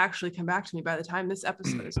might actually come back to me by the time this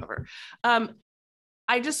episode is over.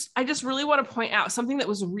 I just really want to point out something that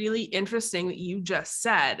was really interesting that you just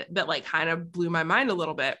said that like kind of blew my mind a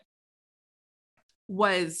little bit,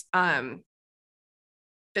 was that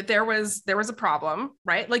there was a problem,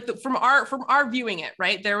 right? Like from our viewing it,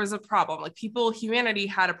 right? There was a problem. Like humanity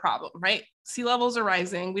had a problem, right? Sea levels are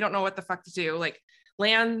rising. We don't know what the fuck to do. Like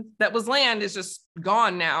land that was land is just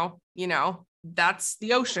gone now, you know, that's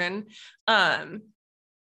the ocean. And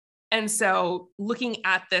so looking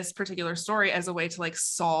at this particular story as a way to like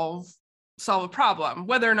solve a problem,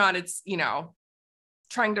 whether or not it's, you know,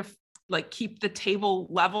 trying to like keep the table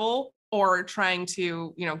level or trying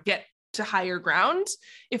to, you know, get to higher ground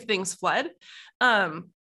if things flood. And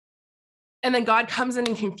then God comes in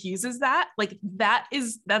and confuses that. Like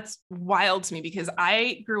that's wild to me, because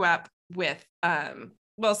I grew up with,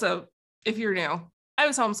 so if you're new, I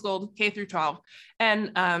was homeschooled K through 12,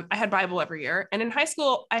 and I had Bible every year. And in high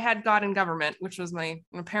school, I had God and Government, which was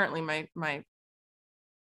apparently my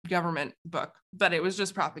government book, but it was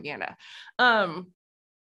just propaganda. But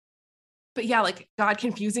yeah, like God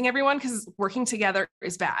confusing everyone because working together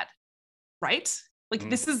is bad, right? Like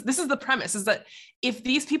this is the premise, is that if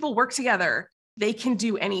these people work together, they can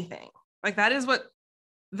do anything. Like that is what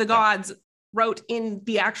the gods wrote in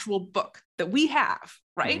the actual book that we have,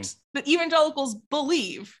 right? That evangelicals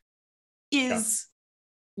believe is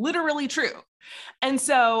literally true. And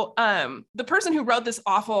so the person who wrote this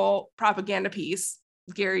awful propaganda piece,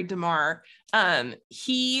 Gary DeMar,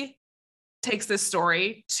 he takes this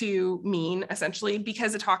story to mean essentially,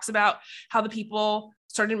 because it talks about how the people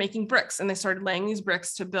started making bricks and they started laying these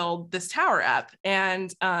bricks to build this tower up.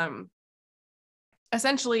 And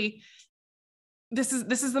essentially, this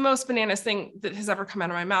is the most bananas thing that has ever come out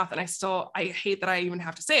of my mouth. And I hate that I even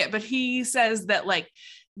have to say it, but he says that like,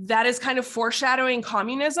 that is kind of foreshadowing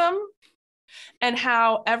communism, and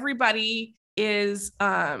how everybody is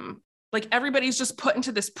like everybody's just put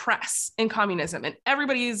into this press in communism, and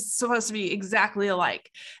everybody's supposed to be exactly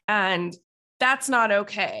alike, and that's not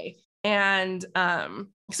okay. And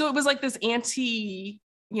so it was like this anti,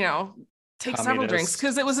 you know, take several drinks,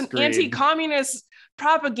 because it was an anti-communist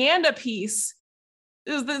propaganda piece.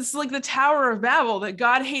 It was this like the Tower of Babel, that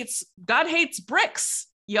God hates bricks,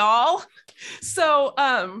 y'all. So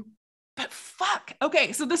but fuck.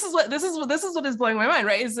 Okay, so this is what is blowing my mind,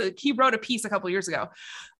 right? Is that he wrote a piece a couple years ago.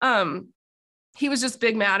 He was just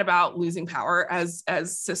big mad about losing power, as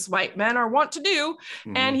cis white men are wont to do.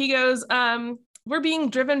 And he goes, we're being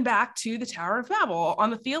driven back to the Tower of Babel on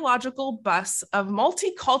the theological bus of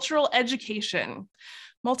multicultural education.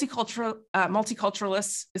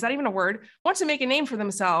 Multiculturalists, is that even a word, want to make a name for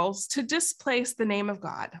themselves to displace the name of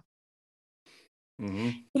God.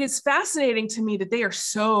 It is fascinating to me that they are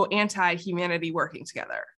so anti-humanity working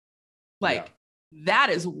together. Like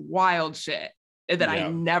that is wild shit that I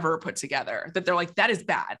never put together, that they're like, that is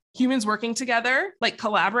bad. Humans working together, like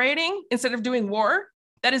collaborating instead of doing war,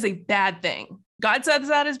 that is a bad thing. God says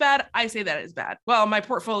that is bad. I say that is bad. Well, my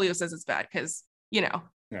portfolio says it's bad because, Yeah,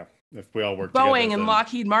 if we all work Boeing together, and then...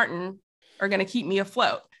 Lockheed Martin are going to keep me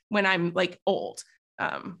afloat when I'm like old.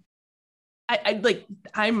 That's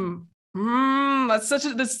such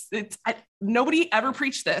a, nobody ever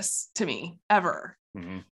preached this to me ever,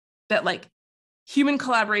 that like human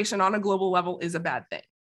collaboration on a global level is a bad thing.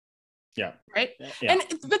 Yeah. Right. Yeah. But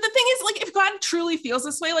the thing is, like, if God truly feels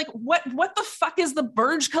this way, like what the fuck is the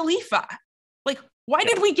Burj Khalifa? Like, why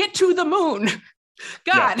did we get to the moon?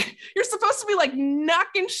 God, you're supposed to be like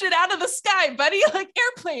knocking shit out of the sky, buddy. Like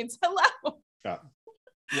airplanes. Hello.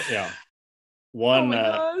 Yeah. One,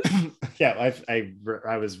 oh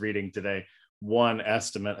I was reading today, one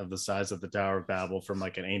estimate of the size of the Tower of Babel from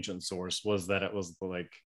like an ancient source was that it was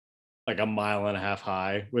like a mile and a half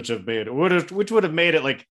high, which would have made it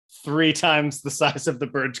like 3 times the size of the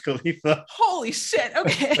Burj Khalifa. Holy shit.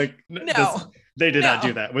 Okay. Like, no, they did not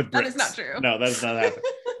do that with bricks. That is not true. No, that is not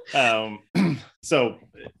happening. So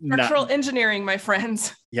structural engineering, my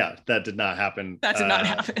friends. Yeah, that did not happen. That did not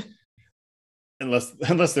happen.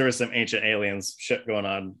 Unless there was some ancient aliens shit going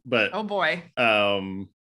on. But oh boy.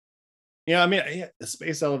 Yeah, I mean, a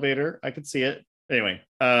space elevator, I could see it. Anyway,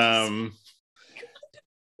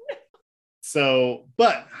 so,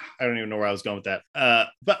 but I don't even know where I was going with that.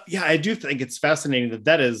 But yeah, I do think it's fascinating it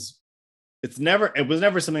was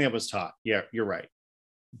never something that was taught. Yeah, you're right.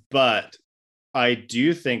 But I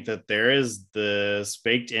do think that there is this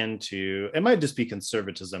baked into, it might just be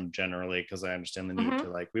conservatism generally, because I understand the need to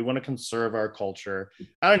like, we want to conserve our culture.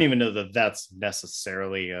 I don't even know that that's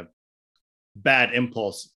necessarily a bad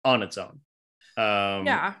impulse on its own.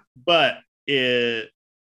 But there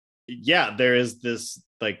is this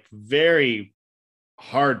like very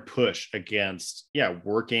hard push against,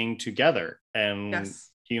 working together and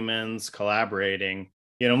humans collaborating.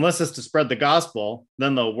 Unless it's to spread the gospel,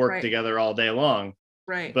 then they'll work together all day long.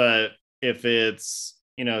 Right. But if it's,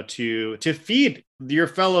 to feed your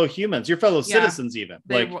fellow humans, your fellow citizens, even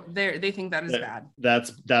they think that is bad.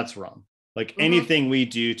 That's wrong. Like anything we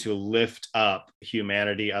do to lift up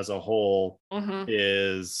humanity as a whole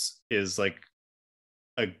is like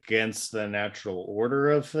against the natural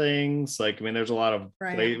order of things. Like, I mean, there's a lot of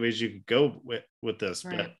ways you could go with this,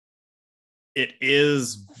 but it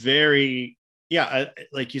is very,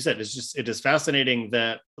 like you said, it is fascinating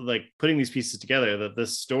that like putting these pieces together, that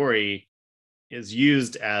this story is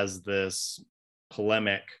used as this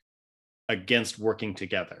polemic against working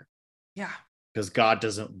together. Yeah. Because God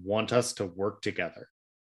doesn't want us to work together.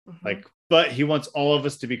 Like, but he wants all of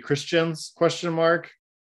us to be Christians, ?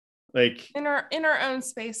 Like in our own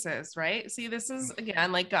spaces, right? See, this is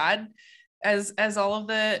again like God, as all of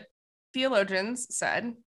the theologians said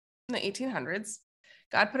in the 1800s,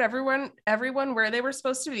 God put everyone where they were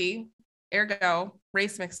supposed to be. Ergo,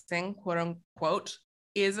 race mixing, quote unquote,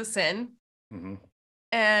 is a sin.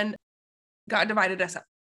 And God divided us up.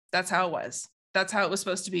 That's how it was. That's how it was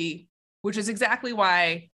supposed to be, which is exactly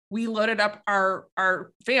why we loaded up our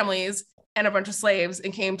families and a bunch of slaves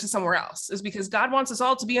and came to somewhere else, is because God wants us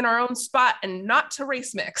all to be in our own spot and not to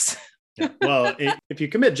race mix. Well, if you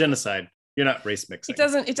commit genocide, you're not race mixing.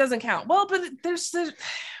 It doesn't count. Well, but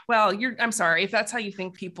I'm sorry. If that's how you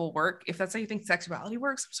think people work, if that's how you think sexuality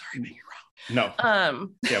works, I'm sorry, but you're wrong. No.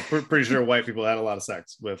 Pretty sure white people had a lot of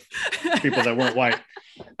sex with people that weren't white.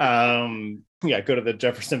 Go to the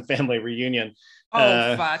Jefferson family reunion.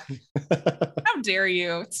 Oh, fuck. How dare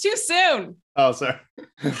you? It's too soon. Oh, sorry.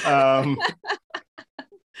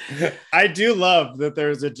 I do love that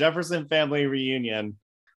there's a Jefferson family reunion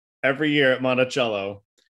every year at Monticello,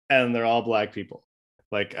 and they're all Black people.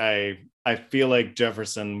 Like, I feel like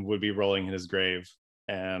Jefferson would be rolling in his grave,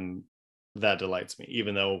 and that delights me,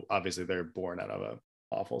 even though obviously they're born out of an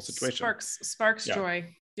awful situation. Sparks joy.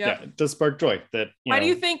 Yeah, it does spark joy. Why do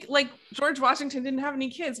you think like George Washington didn't have any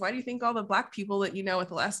kids? Why do you think all the Black people that with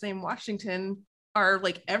the last name Washington are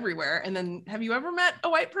like everywhere? And then have you ever met a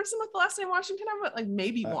white person with the last name Washington? I've met like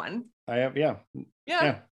maybe one. I have, yeah.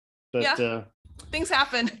 But things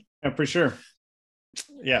happen. I'm pretty sure.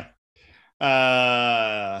 Yeah.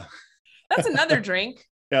 That's another drink.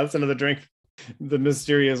 Yeah, that's another drink. The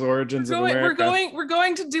mysterious origins of America. We're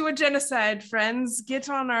going to do a genocide, friends. Get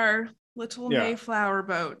on our little Mayflower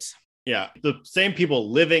boat. Yeah, the same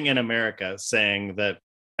people living in America saying that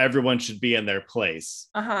everyone should be in their place.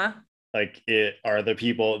 Like, it are the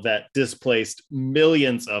people that displaced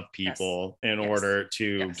millions of people in order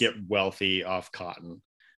to get wealthy off cotton.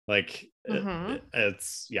 Like, the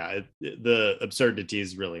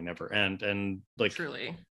absurdities really never end. And like,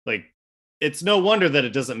 truly, like, it's no wonder that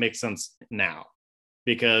it doesn't make sense now,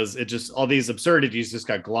 because it just, all these absurdities just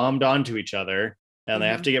got glommed onto each other. and they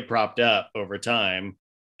have to get propped up over time,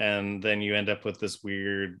 and then you end up with this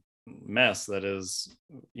weird mess that is,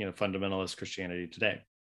 fundamentalist Christianity today.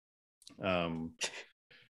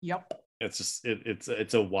 Yep. It's just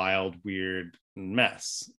it's a wild, weird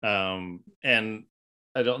mess. And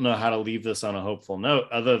I don't know how to leave this on a hopeful note,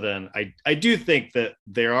 other than I do think that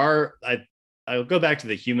I'll go back to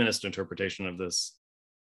the humanist interpretation of this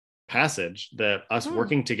passage, that us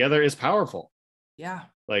working together is powerful. Yeah.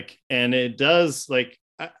 Like, and it does, like,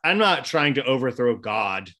 I'm not trying to overthrow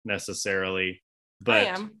God necessarily,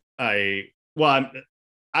 but I'm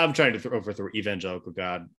trying to overthrow evangelical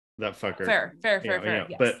God. That fucker. Fair.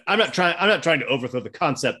 Yes. But I'm not trying to overthrow the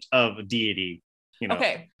concept of deity.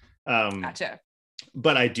 Okay. Gotcha.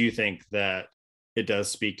 But I do think that it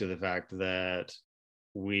does speak to the fact that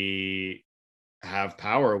we have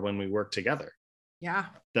power when we work together. Yeah.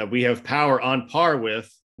 That we have power on par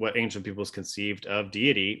with what ancient peoples conceived of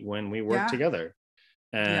deity when we work together.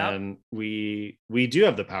 And we do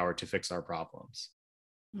have the power to fix our problems.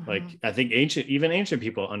 Like, I think even ancient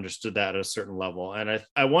people understood that at a certain level. And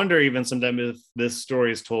I wonder even sometimes if this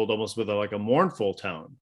story is told almost with a mournful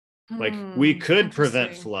tone. Like, we could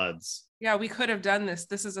prevent floods. Yeah, we could have done this.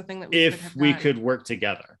 This is a thing that we could work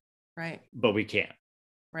together. Right. But we can't.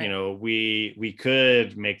 Right. We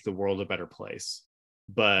could make the world a better place,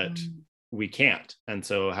 but we can't. And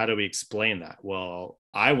so how do we explain that? Well,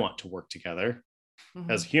 I want to work together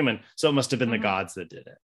as a human. So it must have been the gods that did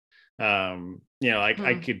it.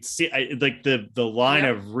 I could see like the line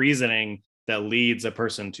of reasoning that leads a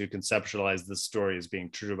person to conceptualize this story as being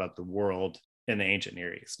true about the world in the ancient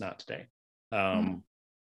Near East, not today.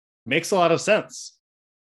 Makes a lot of sense.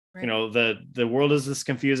 Right. The world is this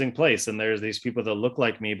confusing place, and there's these people that look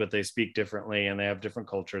like me, but they speak differently, and they have different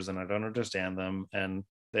cultures, and I don't understand them, and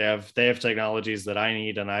they have technologies that I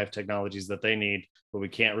need, and I have technologies that they need, but we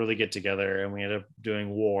can't really get together, and we end up doing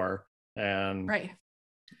war. And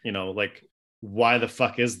like, why the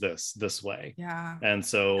fuck is this way? Yeah. And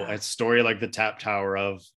so a story like the Tap Tower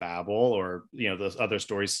of Babel, or those other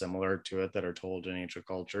stories similar to it that are told in ancient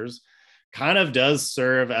cultures, kind of does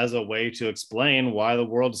serve as a way to explain why the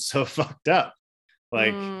world is so fucked up.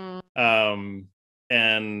 Like, and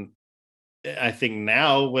I think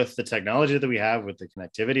now, with the technology that we have, with the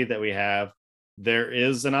connectivity that we have, there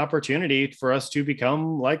is an opportunity for us to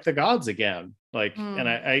become like the gods again. Like, and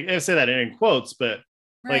I say that in quotes, but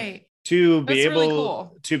like, to be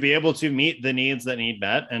able to meet the needs that need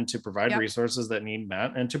met, and to provide resources that need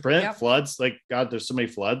met, and to prevent floods. Like, God, there's so many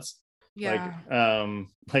floods.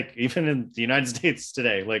 Like even in the United States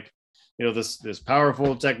today, like, this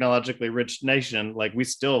powerful, technologically rich nation, like, we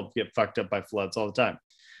still get fucked up by floods all the time.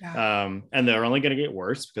 And they're only going to get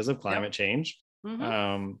worse because of climate change,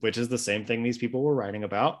 which is the same thing these people were writing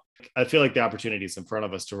about. I feel like the opportunity is in front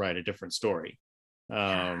of us to write a different story.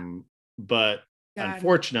 But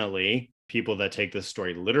unfortunately, people that take this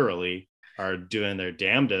story literally are doing their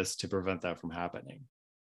damnedest to prevent that from happening.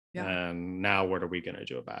 And now what are we going to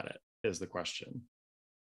do about it is the question.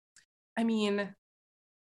 I mean,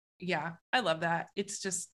 I love that. It's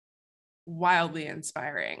just wildly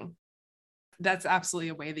inspiring. That's absolutely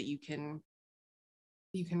a way that you can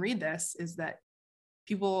read this, is that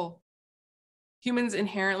humans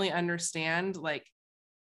inherently understand, like,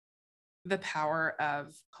 the power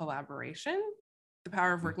of collaboration, the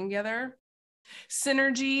power of working together,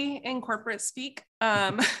 synergy in corporate speak.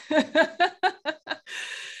 And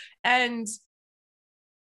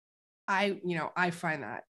I find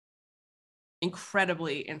that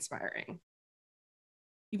incredibly inspiring,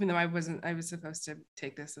 even though I was supposed to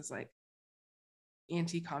take this as like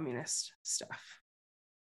anti-communist stuff.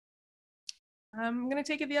 I'm going to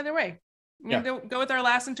take it the other way. I'm going to go with our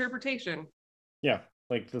last interpretation. Yeah.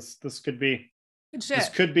 Like, this could be good shit. This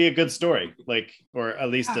could be a good story, like, or at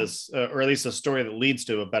least a story that leads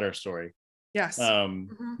to a better story. Yes.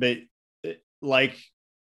 But like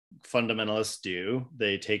fundamentalists do,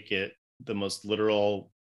 they take it the most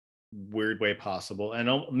literal, weird way possible and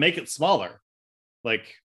make it smaller.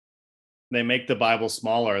 Like, they make the Bible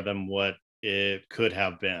smaller than what it could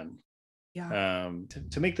have been.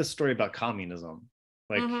 To make this story about communism,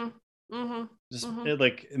 like,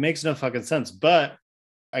 it makes no fucking sense. But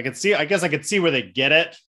I guess I could see where they get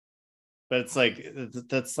it, but it's like,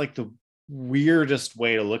 that's like the weirdest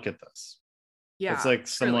way to look at this. It's like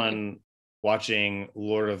someone watching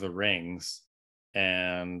Lord of the Rings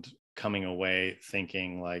and coming away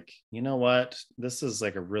thinking, like, you know what, this is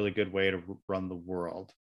like a really good way to run the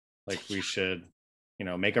world. Like, we should,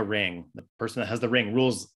 make a ring. The person that has the ring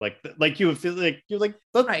rules. Like you would feel like you're like,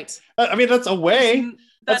 right. I mean, that's a way.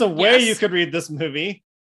 That's a way you could read this movie,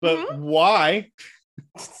 but why?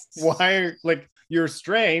 Why? Like, you're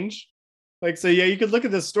strange. Like, so yeah, you could look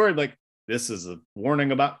at this story like, this is a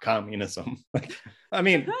warning about communism. Like, I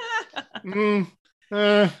mean,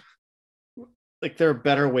 like there are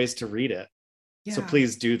better ways to read it. Yeah. So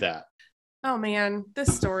please do that. Oh man,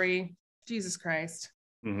 this story, Jesus Christ.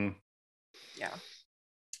 Mm-hmm. Yeah.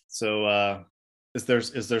 So is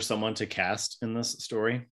there someone to cast in this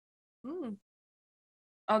story?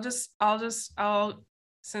 I'll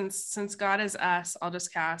since God is us, I'll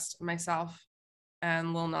just cast myself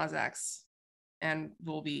and Lil Nas X, and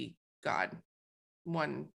we'll be God,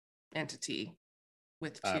 one entity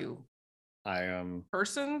with two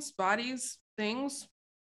persons, bodies, things,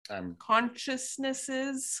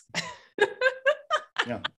 consciousnesses.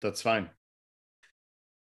 Yeah, that's fine.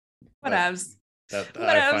 Whatevs.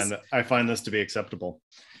 I find this to be acceptable.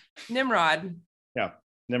 Nimrod. Yeah,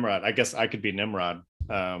 Nimrod. I guess I could be Nimrod.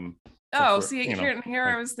 Here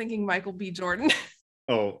I was thinking Michael B. Jordan.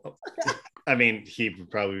 Oh, I mean, he would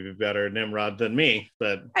probably be better Nimrod than me,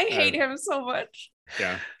 but I hate him so much.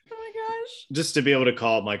 Yeah. Oh my gosh. Just to be able to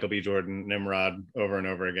call Michael B. Jordan Nimrod over and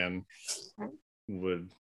over again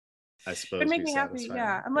would, I suppose, would make me happy.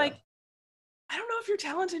 Yeah. I'm like, I don't know if you're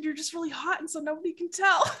talented, you're just really hot, and so nobody can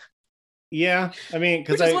tell. Yeah, I mean,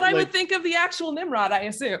 because I would think of the actual Nimrod, I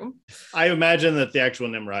assume. I imagine that the actual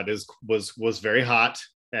Nimrod was very hot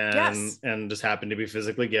and just happened to be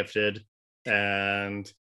physically gifted,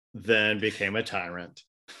 and then became a tyrant.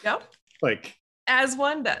 Yep. Like as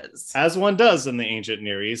one does in the ancient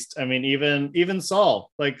Near East. I mean, even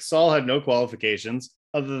Saul. Like Saul had no qualifications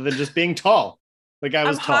other than just being tall. The guy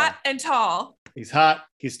was tall. Hot and tall. He's hot.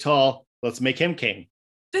 He's tall. Let's make him king.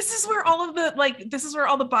 This is where all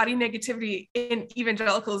the body negativity in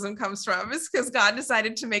evangelicalism comes from, is because God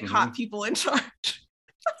decided to make hot people in charge.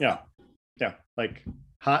 Yeah. Like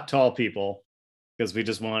hot, tall people, because we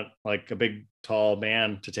just want like a big, tall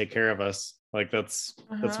man to take care of us. Like that's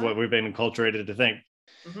what we've been enculturated to think.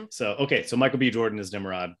 Mm-hmm. So, okay. So Michael B. Jordan is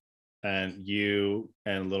Nimrod, and you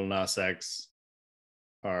and Lil Nas X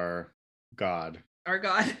are God. Our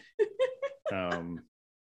God.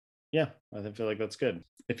 Yeah, I feel like that's good.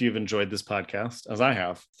 If you've enjoyed this podcast, as I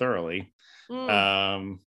have thoroughly,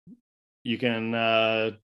 you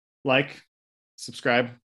can like,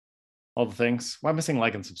 subscribe, all the things. Why am I saying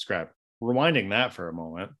like and subscribe? Rewinding that for a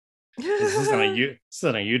moment. This is on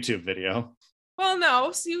a YouTube video. Well,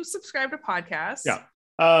 no, so you subscribe to podcasts. Yeah.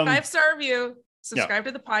 5-star review. Subscribe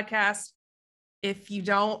to the podcast. If you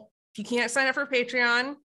can't sign up for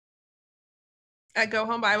Patreon at Go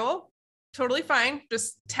Home Bible, totally fine.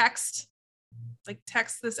 Just text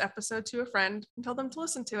this episode to a friend and tell them to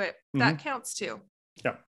listen to it. That counts too.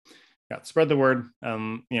 Yeah. Spread the word.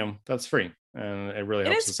 That's free, and it really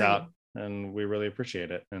helps us out, and we really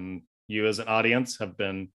appreciate it. And you as an audience have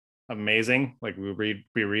been amazing. Like we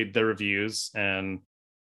read the reviews, and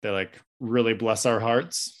they like really bless our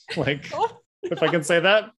hearts. Like if I can say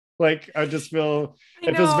that, like I just feel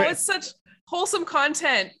it's such wholesome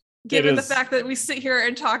content. Given the fact that we sit here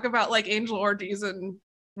and talk about like angel orgies and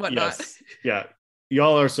whatnot. Yes. Yeah.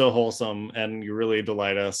 Y'all are so wholesome, and you really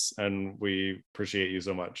delight us, and we appreciate you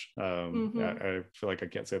so much. Yeah, I feel like I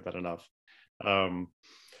can't say that enough.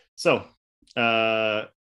 So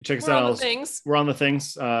check us out. We're on the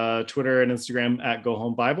things, Twitter and Instagram at Go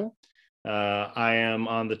Home Bible. I am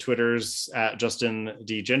on the Twitters at Justin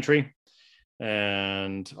D. Gentry,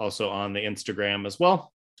 and also on the Instagram as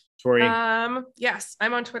well. Tori? Yes,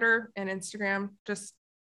 I'm on Twitter and Instagram, just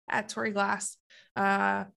at Tori Glass.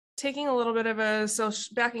 Taking a little bit of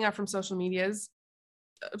backing up from social medias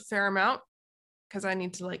a fair amount, because I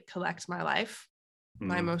need to like collect my life,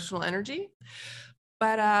 my emotional energy.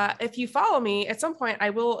 But if you follow me, at some point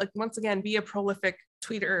I will once again be a prolific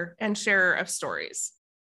tweeter and sharer of stories.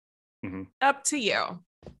 Up to you. All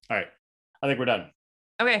right. I think we're done.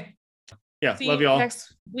 Okay. Yeah. See love you all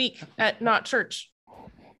next week at Not Church.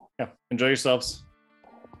 Yeah. Enjoy yourselves.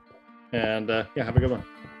 And have a good one.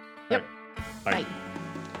 Yep. Right. Bye.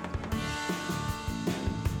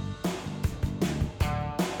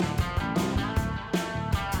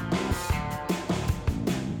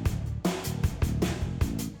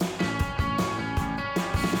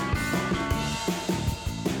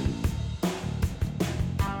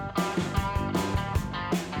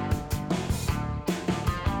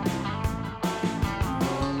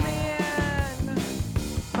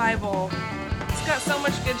 Bible. It's got so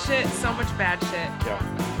much good shit, so much bad shit.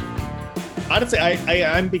 Yeah. Honestly,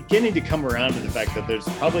 I'm beginning to come around to the fact that there's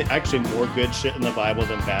probably actually more good shit in the Bible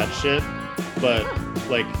than bad shit. But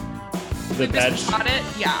like the bad shit,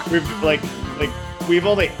 yeah. We've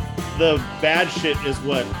only, the bad shit is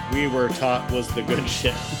what we were taught was the good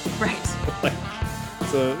shit. Right.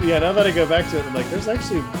 So yeah, now that I go back to it, I'm like, there's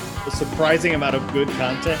actually a surprising amount of good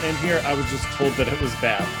content in here. I was just told that it was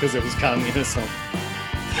bad because it was communism.